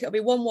Holly. I think it'll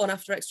be 1-1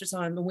 after extra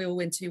time, and we will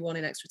win 2-1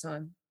 in extra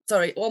time.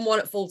 Sorry, 1-1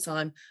 at full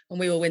time, and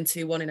we will win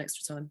 2-1 in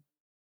extra time.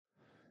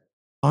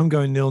 I'm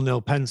going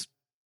 0-0 Pens.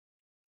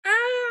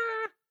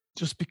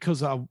 Just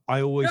because I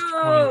always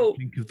try and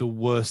think of the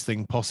worst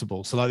thing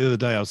possible. So like the other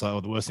day, I was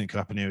like, the worst thing that could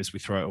happen here is we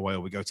throw it away or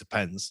we go to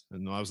Pens.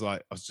 And I was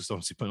just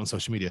obviously putting on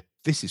social media,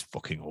 this is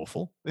fucking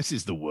awful. This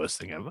is the worst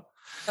thing ever.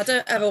 I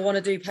don't ever want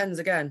to do Pens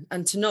again.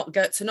 And to not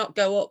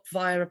go up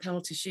via a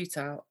penalty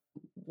shootout.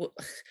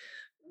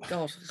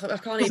 God, I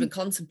can't even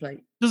contemplate.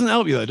 Doesn't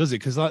help you though, does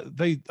it? Because I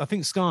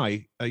think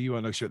Sky, you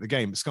weren't actually at the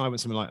game, but Sky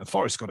went something like,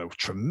 Forest got a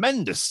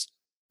tremendous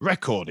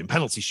record in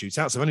penalty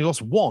shootouts. They've only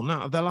lost 1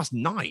 out of their last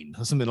 9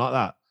 or something like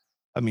that.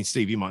 I mean,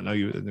 Steve, you might know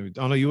you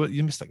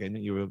missed that game.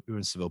 You were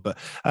in Seville, but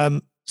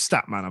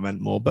stat man, I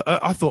meant more. But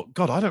I thought,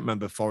 God, I don't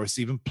remember Forest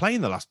even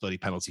playing the last bloody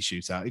penalty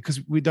shootout, because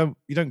you don't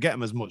get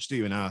them as much, do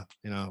you, in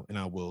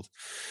our world?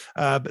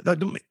 But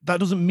that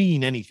doesn't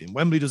mean anything.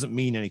 Wembley doesn't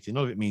mean anything.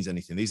 None of it means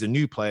anything. These are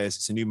new players.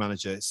 It's a new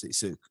manager.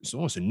 It's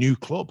almost a new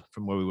club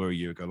from where we were a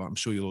year ago. Like, I'm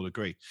sure you'll all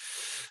agree.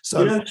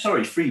 So,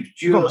 sorry, Free.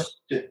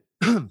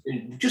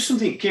 Just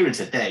something Kieran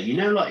said there.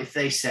 Like if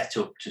they set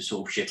up to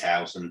sort of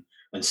shithouse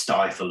and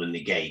stifle and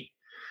negate.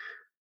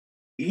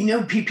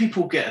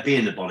 People get a bee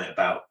in the bonnet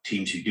about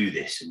teams who do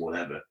this and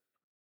whatever.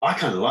 I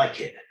kind of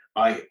like it.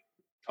 I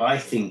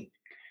think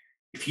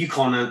if you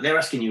can't, they're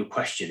asking you a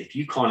question. If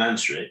you can't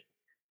answer it,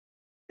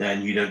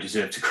 then you don't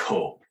deserve to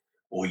go up,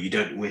 or you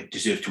don't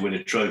deserve to win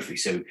a trophy.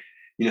 So,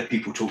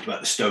 people talked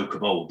about the Stoke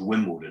of old, the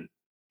Wimbledon.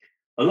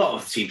 A lot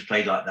of teams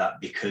played like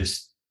that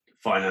because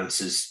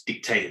finances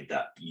dictated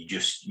that. You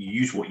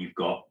use what you've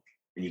got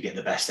and you get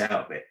the best out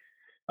of it.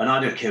 And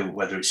I don't care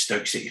whether it's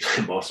Stoke City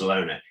playing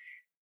Barcelona.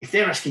 if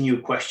they're asking you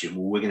a question,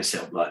 well, we're going to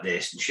set up like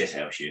this and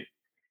shithouse you.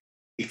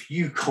 If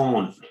you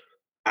can't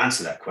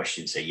answer that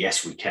question, say,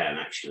 yes, we can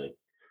actually,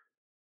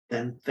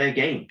 then fair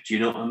game. Do you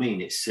know what I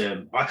mean? It's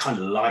I kind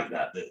of like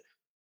that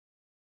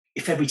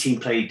if every team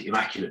played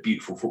immaculate,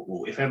 beautiful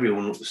football, if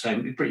everyone looked the same,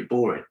 it'd be pretty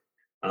boring.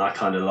 And I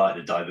kind of like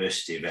the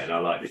diversity of it, and I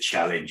like the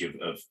challenge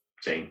of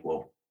saying,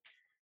 well,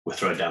 we're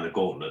throwing down the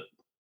gauntlet.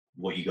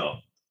 What you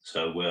got?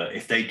 So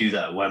if they do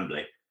that at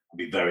Wembley, I'd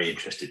be very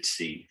interested to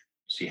see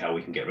how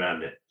we can get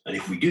around it. And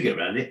if we do get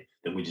around it,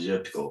 then we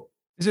deserve to go.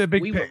 Is it a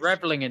big? We were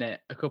reveling in it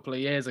a couple of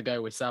years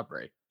ago with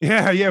Sabri.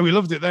 Yeah, we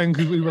loved it then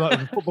because we were like,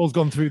 the football's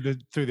gone through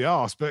the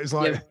arse, but it's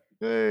like,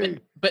 hey.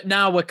 But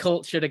now we're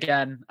cultured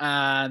again,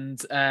 and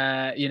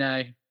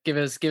give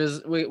us.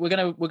 We're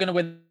gonna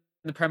win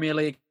the Premier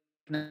League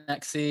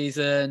next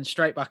season,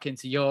 straight back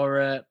into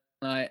Europe.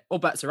 Like, all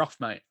bets are off,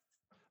 mate.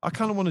 I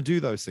kind of want to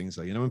do those things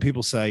though. When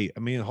people say,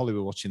 me and Holly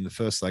were watching the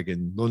first leg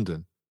in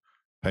London,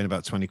 paying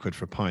about 20 quid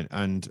for a pint,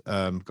 and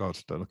God,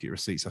 don't look at your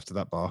receipts after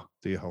that bar,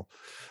 do you, Hol?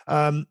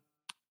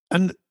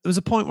 And there was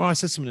a point where I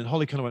said something, and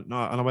Holly kind of went, no,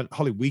 and I went,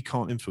 Holly, we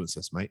can't influence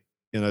this, mate.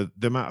 The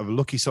amount of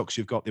lucky socks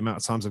you've got, the amount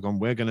of times I've gone,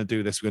 we're going to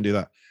do this, we're going to do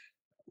that.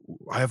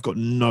 I have got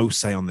no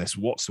say on this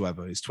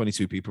whatsoever. It's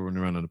 22 people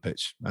running around on a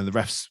pitch, and the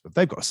refs,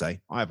 they've got a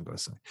say. I haven't got a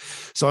say.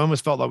 So I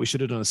almost felt like we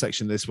should have done a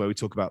section of this where we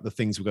talk about the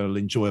things we're going to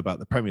enjoy about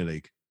the Premier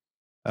League.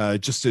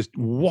 Just to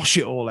wash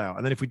it all out.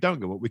 And then if we don't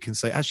go up, we can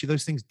say, actually,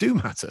 those things do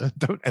matter.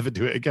 Don't ever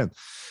do it again.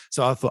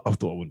 So I thought I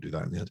wouldn't do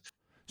that in the end.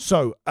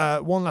 So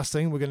one last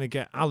thing, we're going to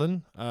get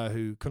Alan,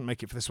 who couldn't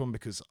make it for this one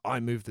because I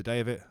moved the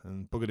day of it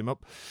and buggered him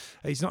up.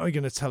 He's not only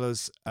going to tell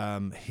us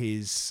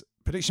his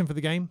prediction for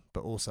the game,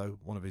 but also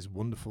one of his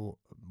wonderful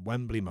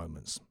Wembley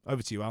moments.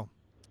 Over to you, Al.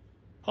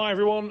 Hi,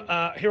 everyone.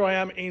 Here I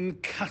am in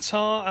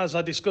Qatar. As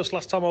I discussed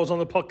last time I was on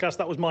the podcast,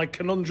 that was my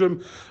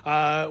conundrum.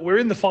 We're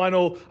in the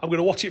final. I'm going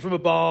to watch it from a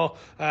bar.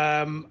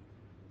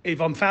 If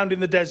I'm found in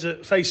the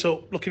desert, face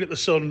up, looking at the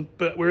sun,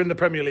 but we're in the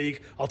Premier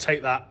League, I'll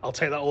take that. I'll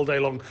take that all day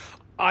long.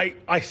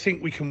 I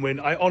think we can win.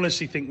 I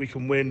honestly think we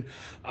can win.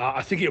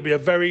 I think it'll be a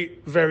very,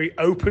 very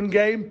open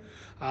game.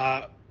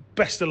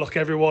 Best of luck,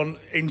 everyone.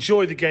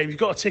 Enjoy the game. You've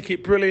got a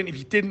ticket, brilliant. If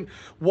you didn't,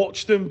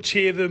 watch them,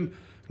 cheer them.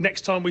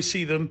 Next time we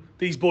see them,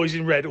 these boys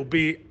in red will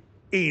be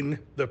in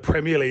the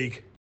Premier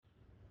League.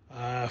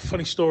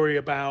 Funny story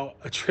about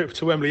a trip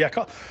to Wembley. I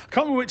can't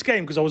remember which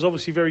game because I was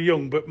obviously very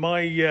young, but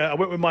I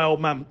went with my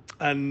old man,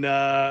 and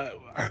I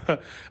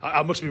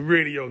must have been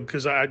really young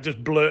because I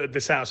just blurted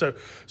this out.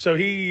 So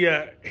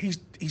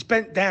he's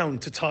bent down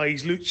to tie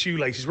his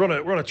shoelaces. We're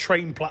on a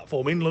train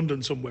platform in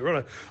London somewhere.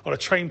 We're on a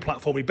train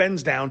platform. He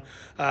bends down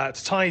to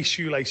tie his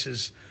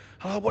shoelaces.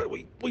 Oh, what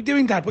are you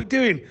doing, Dad? What are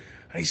you doing?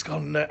 And he's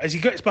gone, as he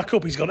gets back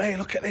up, he's gone, hey,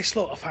 look at this,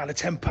 look, I found a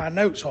 £10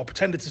 note. So I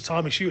pretended to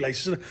tie my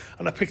shoelaces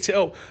and I picked it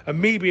up. And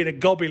me being a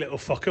gobby little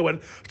fucker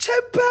went, £10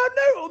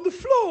 note on the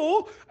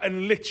floor?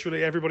 And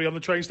literally everybody on the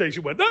train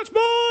station went, that's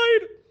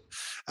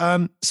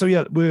mine. So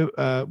yeah, we're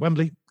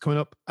Wembley coming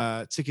up.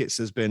 Tickets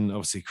has been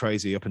obviously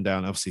crazy up and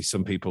down. Obviously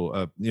some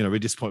people, we're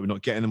disappointed we're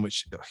not getting them,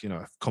 which,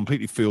 I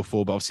completely feel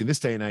for. But obviously in this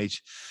day and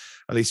age,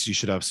 at least you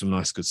should have some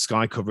nice, good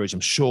Sky coverage.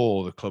 I'm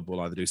sure the club will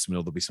either do something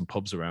or there'll be some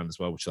pubs around as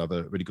well, which will have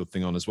a really good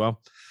thing on as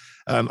well.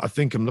 I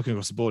think I'm looking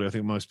across the board. I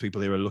think most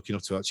people here are lucky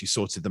enough to actually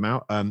sorted them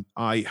out.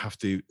 I have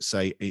to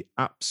say a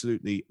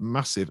absolutely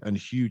massive and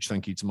huge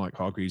thank you to Mike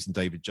Hargreaves and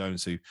David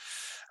Jones, who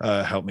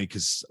helped me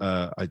because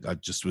I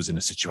just was in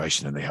a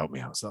situation and they helped me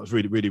out. So that was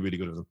really, really, really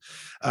good of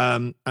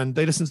them. And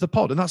they listened to the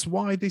pod, and that's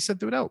why they said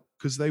they would help,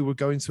 because they were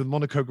going to the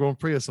Monaco Grand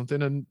Prix or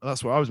something, and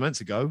that's where I was meant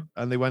to go.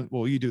 And they went,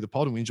 well, you do the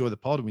pod, and we enjoy the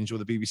pod, and we enjoy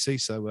the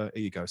BBC. So here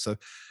you go. So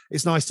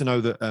it's nice to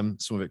know that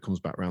some of it comes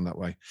back around that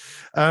way.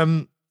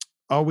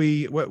 Are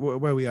we where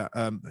are we at?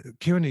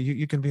 Kieran,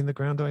 you can be in the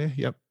ground, are you?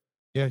 Yep.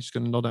 Yeah, just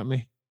going to nod at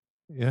me.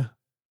 Yeah.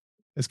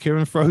 Is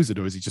Kieran frozen,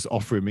 or is he just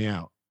offering me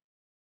out?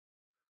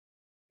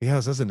 He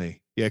has, hasn't he?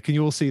 Yeah. Can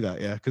you all see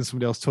that? Yeah. Can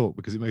somebody else talk?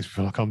 Because it makes me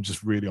feel like I'm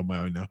just really on my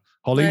own now.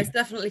 Holly? No, it's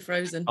definitely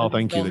frozen. Oh,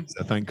 thank you,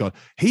 Lisa. Thank God.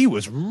 He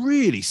was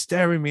really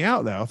staring me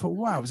out there. I thought,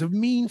 wow, it was a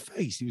mean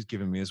face he was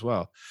giving me as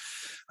well.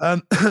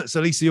 So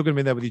Lisa, you're going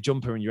to be there with your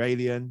jumper and your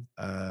alien.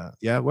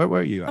 Yeah. Where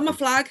are you at? I'm a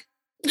flag.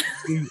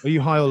 Are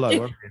you high or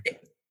low?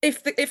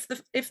 If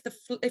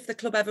the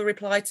club ever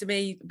replied to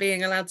me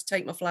being allowed to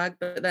take my flag,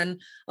 but then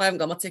I haven't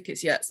got my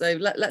tickets yet. So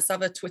let's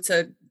have a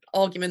Twitter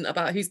argument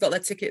about who's got their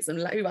tickets and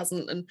who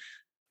hasn't, and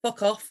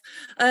fuck off.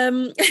 I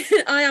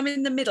am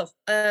in the middle.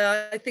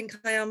 I think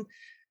I am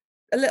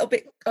a little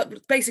bit,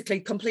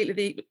 basically completely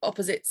the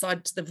opposite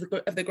side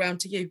of the ground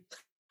to you.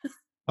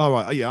 All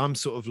right. Yeah, I'm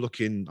sort of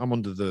looking. I'm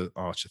under the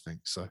arch, I think.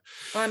 So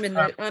I'm in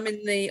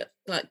the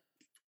like.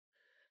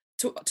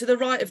 To the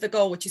right of the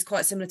goal, which is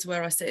quite similar to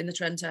where I sit in the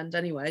Trent end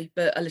anyway,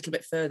 but a little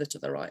bit further to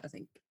the right, I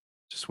think.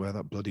 Just wear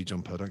that bloody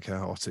jumper. I don't care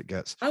how hot it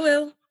gets. I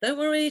will. Don't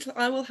worry.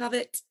 I will have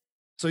it.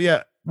 So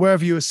yeah,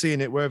 wherever you are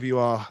seeing it, wherever you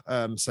are,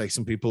 say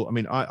some people, I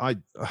mean,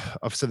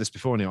 I've said this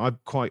before now,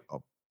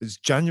 it's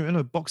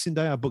January, Boxing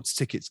Day, I booked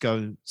tickets to go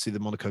and see the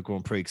Monaco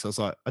Grand Prix because I was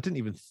like, I didn't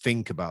even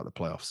think about the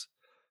playoffs.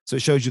 So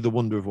it shows you the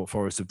wonder of what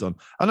Forest have done.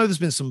 I know there's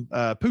been some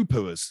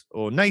poo-pooers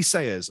or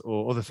naysayers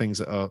or other things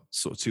that are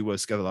sort of two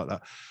words together like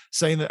that,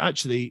 saying that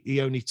actually he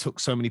only took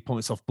so many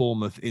points off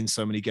Bournemouth in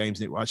so many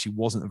games and it actually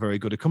wasn't a very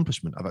good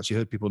accomplishment. I've actually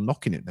heard people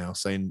knocking it now,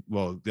 saying,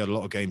 well, they had a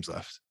lot of games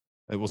left.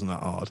 It wasn't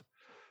that hard.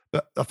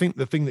 But I think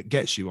the thing that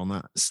gets you on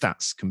that,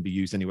 stats can be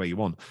used any way you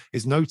want,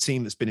 is no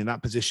team that's been in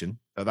that position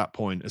at that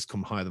point has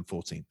come higher than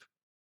 14th.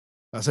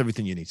 That's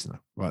everything you need to know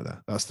right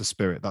there. That's the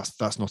spirit.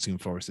 That's Nottingham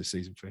Forest this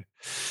season for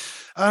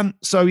you.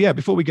 So yeah,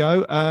 before we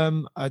go,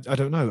 I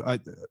don't know.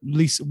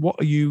 Lisa, what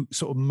are you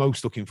sort of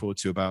most looking forward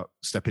to about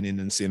stepping in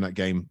and seeing that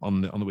game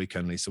on the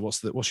weekend, Lisa?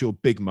 What's your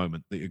big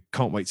moment that you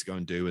can't wait to go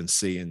and do and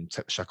see and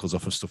take the shackles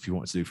off of stuff you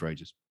wanted to do for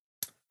ages?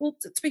 Well,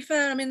 to be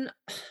fair, I mean,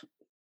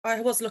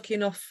 I was lucky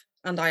enough,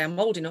 and I am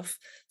old enough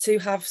to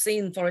have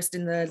seen Forest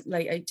in the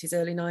late 80s,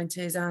 early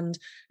 90s and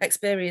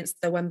experienced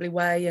the Wembley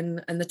Way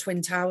and the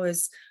Twin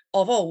Towers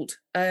of old.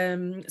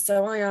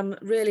 So I am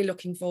really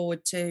looking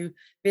forward to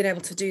being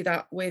able to do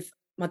that with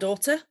my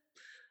daughter.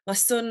 My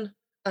son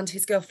and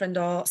his girlfriend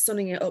are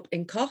sunning it up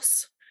in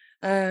Kos.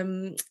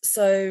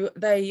 So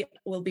they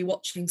will be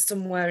watching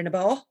somewhere in a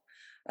bar.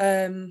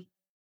 And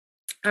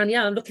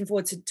yeah, I'm looking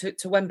forward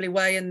to Wembley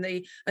Way and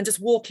just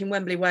walking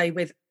Wembley Way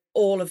with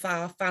all of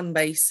our fan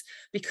base,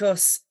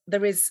 because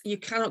you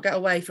cannot get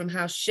away from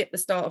how shit the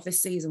start of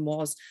this season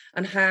was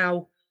and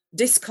how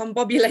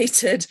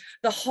discombobulated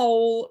the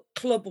whole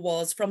club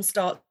was from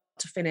start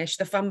to finish.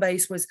 The fan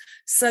base was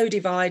so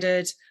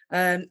divided,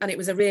 and it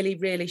was a really,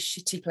 really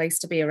shitty place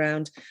to be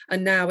around.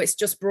 And now it's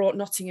just brought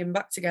Nottingham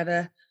back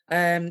together.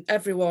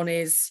 Everyone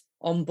is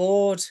on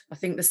board. I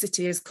think the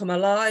city has come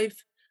alive,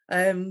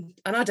 and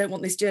I don't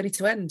want this journey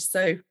to end.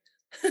 So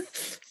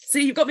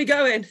see, you've got me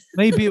going.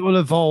 Maybe it will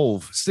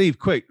evolve. Steve,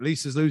 quick.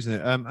 Lisa's losing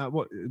it.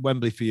 What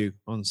Wembley for you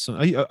on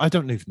Sunday? I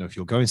don't even know if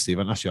you're going, Steve.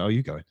 And actually, are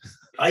you going?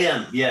 I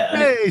am, yeah.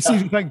 Hey,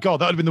 Steve, thank God.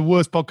 That would have been the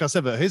worst podcast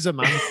ever. Here's a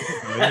man.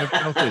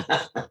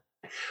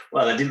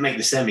 Well, I didn't make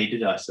the semi,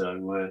 did I?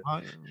 So,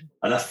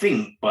 and I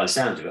think by the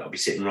sounds of it, I'll be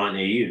sitting right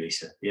near you,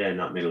 Lisa. Yeah, in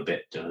that middle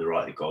bit to the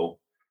right of the goal.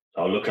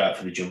 So I'll look out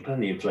for the jumper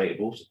and the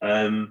inflatables.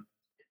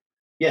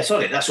 Yeah,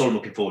 solid. That's all I'm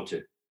looking forward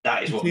to.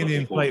 That is what I'm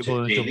looking forward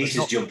to.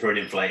 Lisa's jumper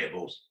and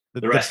inflatables.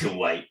 The rest can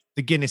wait.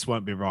 The Guinness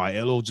won't be right.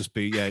 It'll all just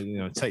be,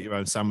 take your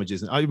own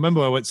sandwiches. I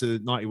remember I went to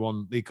the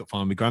 91 League Cup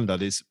final. My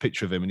granddad, is a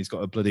picture of him, and he's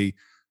got a bloody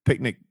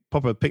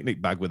proper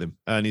picnic bag with him,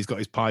 and he's got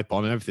his pipe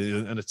on and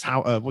everything, and a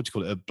towel, what do you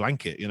call it, a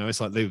blanket.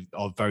 It's like they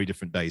are very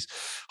different days.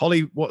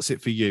 Holly, what's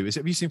it for you?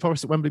 Have you seen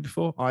Forest at Wembley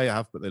before? I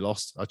have, but they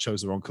lost. I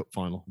chose the wrong cup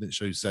final. I didn't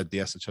choose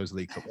ZDS. I chose the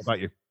League Cup. What about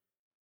you?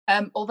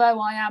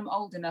 Although I am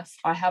old enough,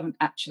 I haven't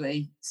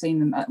actually seen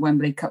them at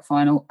Wembley Cup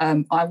final.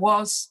 I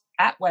was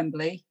at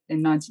Wembley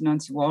in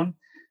 1991,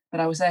 but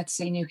I was there to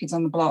see New Kids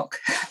on the Block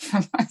for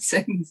my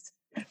sins.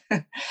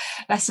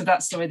 Less of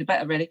that story, the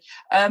better, really.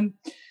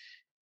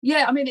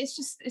 Yeah, I mean,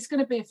 it's going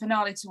to be a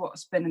finale to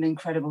what's been an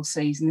incredible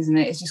season, isn't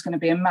it? It's just going to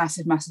be a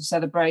massive, massive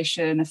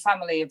celebration, a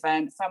family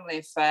event, family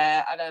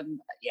affair. And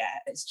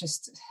it's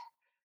just,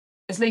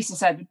 as Lisa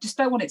said, we just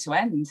don't want it to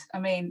end. I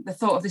mean, the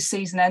thought of this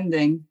season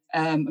ending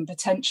and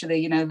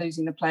potentially,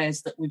 losing the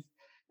players that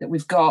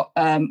we've got.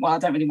 Well, I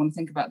don't really want to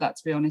think about that,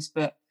 to be honest,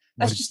 but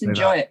let's just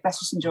enjoy it. Let's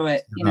just enjoy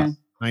it, Now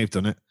you've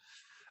done it.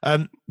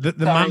 The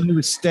man who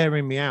was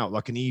staring me out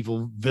like an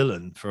evil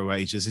villain for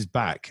ages is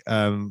back.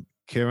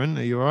 Kieran,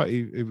 are you all right?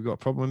 Have you got a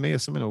problem with me or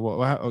something? Or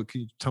what? Or can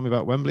you tell me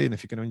about Wembley and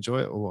if you're going to enjoy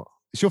it or what?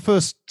 It's your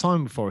first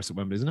time for us at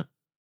Wembley, isn't it?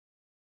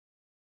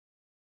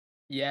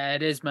 Yeah,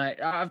 it is,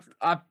 mate.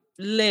 I've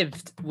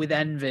lived with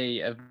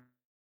envy of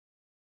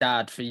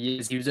Dad for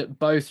years. He was at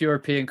both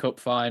European Cup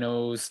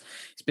finals.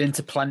 He's been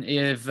to plenty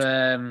of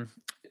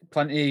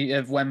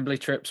Wembley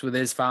trips with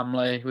his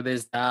family, with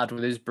his dad,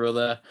 with his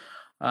brother,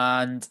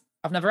 and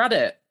I've never had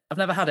it. I've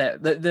never had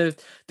it.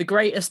 The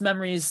greatest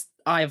memories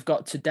I have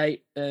got to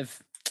date of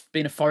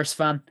being a Forest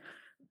fan,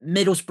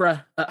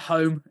 Middlesbrough at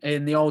home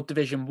in the old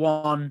Division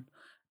 1.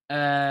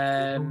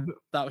 That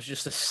was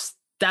just a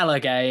stellar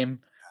game.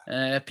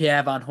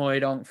 Pierre Van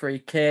Hooijdonk free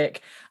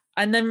kick.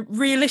 And then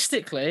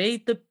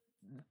realistically,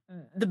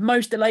 the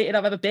most elated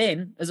I've ever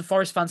been as a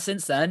Forest fan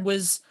since then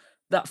was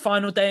that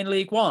final day in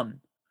League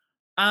One.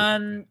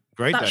 And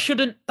that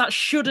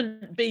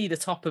shouldn't be the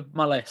top of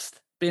my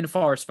list, being a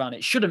Forest fan.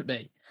 It shouldn't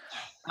be.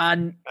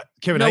 And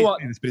Kieran, but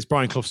it's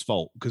Brian Clough's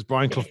fault, because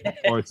Brian Clough put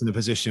Forest in a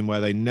position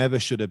where they never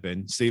should have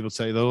been. Steve will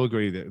say they'll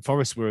agree that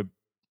Forest were a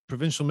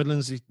provincial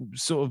Midlands,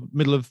 sort of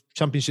middle of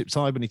championship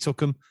side when he took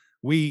them.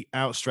 We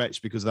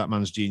outstretched because of that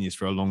man's genius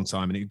for a long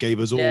time, and it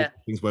gave us all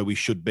things where we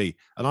should be.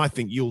 And I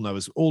think you'll know,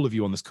 as all of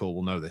you on this call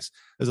will know this,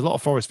 there's a lot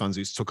of Forest fans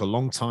who took a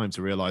long time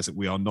to realise that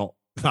we are not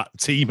that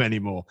team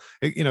anymore.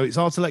 It's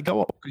hard to let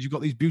go of because you've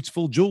got these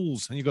beautiful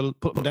jewels and you've got to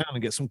put them down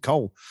and get some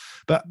coal.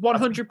 But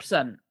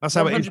 100%. That's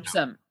how 100%. It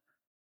is.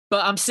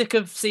 But I'm sick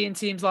of seeing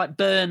teams like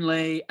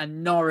Burnley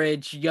and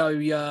Norwich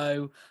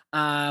yo-yo,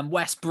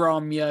 West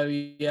Brom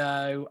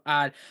yo-yo.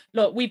 And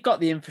look, we've got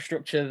the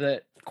infrastructure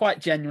that quite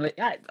genuinely,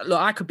 look,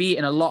 I could be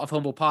eating a lot of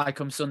humble pie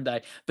come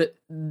Sunday, but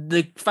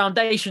the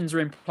foundations are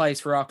in place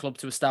for our club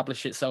to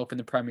establish itself in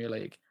the Premier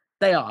League.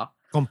 They are.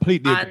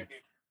 Completely agree.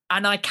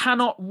 And I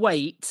cannot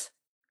wait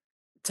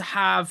to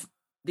have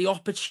the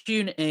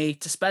opportunity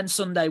to spend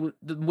Sunday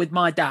with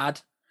my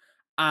dad.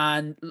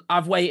 And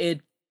I've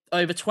waited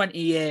over 20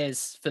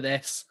 years for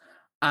this.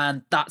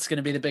 And that's going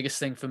to be the biggest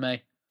thing for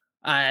me.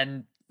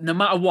 And no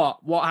matter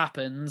what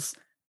happens,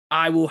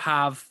 I will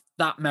have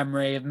that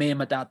memory of me and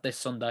my dad this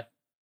Sunday.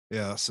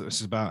 Yeah,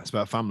 it's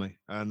about family.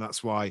 And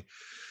that's why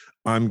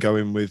I'm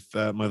going with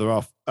my other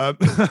half.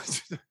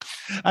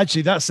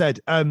 Actually, that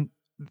said,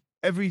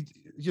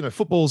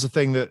 football's a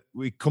thing that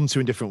we come to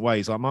in different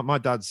ways. Like my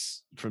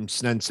dad's from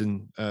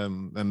Sneinton,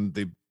 and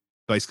they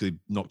basically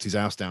knocked his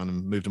house down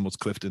and moved him to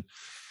Clifton.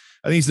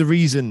 And he's the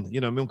reason,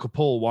 my Uncle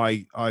Paul,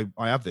 why I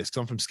have this,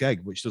 because I'm from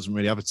Skeg, which doesn't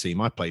really have a team.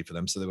 I played for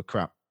them, so they were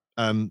crap.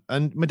 And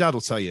my dad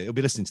will tell you, he'll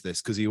be listening to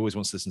this because he always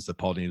wants to listen to the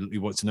pod, and he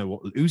wants to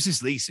know who's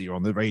this Lisa you're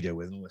on the radio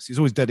with and all this. He's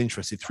always dead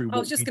interested through. I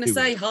was just going to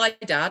say, hi,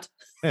 Dad.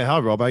 Yeah, hi,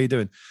 Rob. How you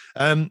doing?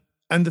 And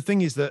the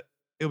thing is that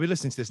he'll be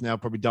listening to this now,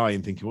 probably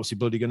dying, thinking, what's he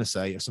bloody going to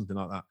say or something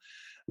like that.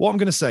 What I'm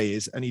going to say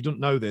is, and he doesn't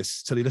know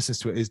this till he listens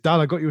to it, is, Dad,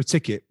 I got you a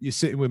ticket. You're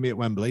sitting with me at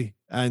Wembley,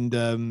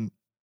 and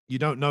you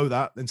don't know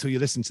that until you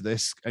listen to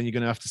this, and you're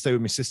going to have to stay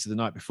with my sister the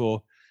night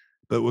before,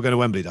 but we're going to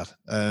Wembley, Dad.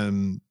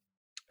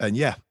 And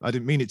yeah, I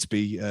didn't mean it to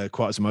be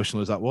quite as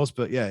emotional as that was,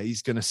 but yeah,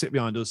 he's going to sit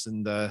behind us,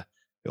 and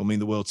it'll mean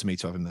the world to me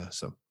to have him there.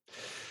 So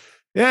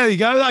yeah, there you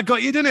go. That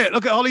got you, didn't it?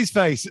 Look at Holly's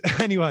face.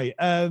 Anyway,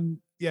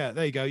 yeah,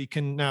 there you go. You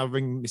can now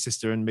ring my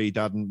sister and me,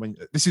 Dad. And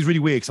this is really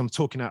weird because I'm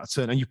talking out of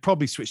turn, and you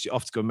probably switched it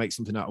off to go and make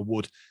something out of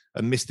wood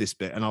and missed this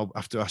bit. And I'll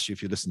have to ask you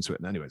if you listen to it.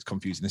 And anyway, it's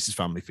confusing. This is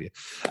family for you.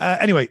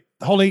 Anyway,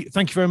 Holly,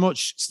 thank you very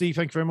much. Steve,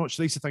 thank you very much.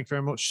 Lisa, thank you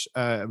very much.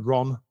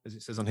 Ron, as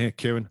it says on here,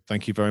 Kieran,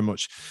 thank you very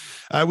much.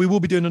 We will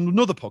be doing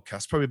another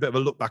podcast, probably a bit of a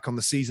look back on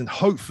the season.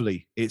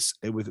 Hopefully it's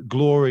with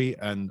glory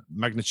and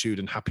magnitude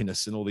and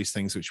happiness and all these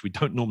things, which we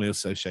don't normally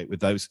associate with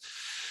those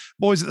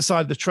boys at the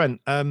side of the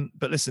Trent.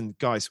 But listen,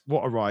 guys,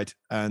 what a ride.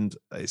 And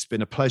it's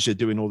been a pleasure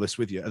doing all this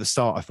with you. At the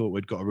start, I thought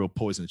we'd got a real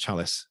poison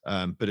chalice.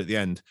 But at the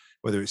end,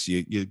 whether it's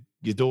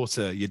your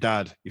daughter, your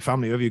dad, your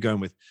family, whoever you're going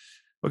with,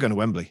 we're going to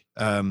Wembley.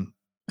 And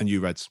you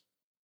Reds.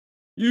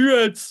 You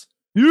Reds.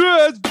 You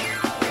Reds.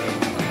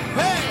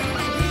 Hey!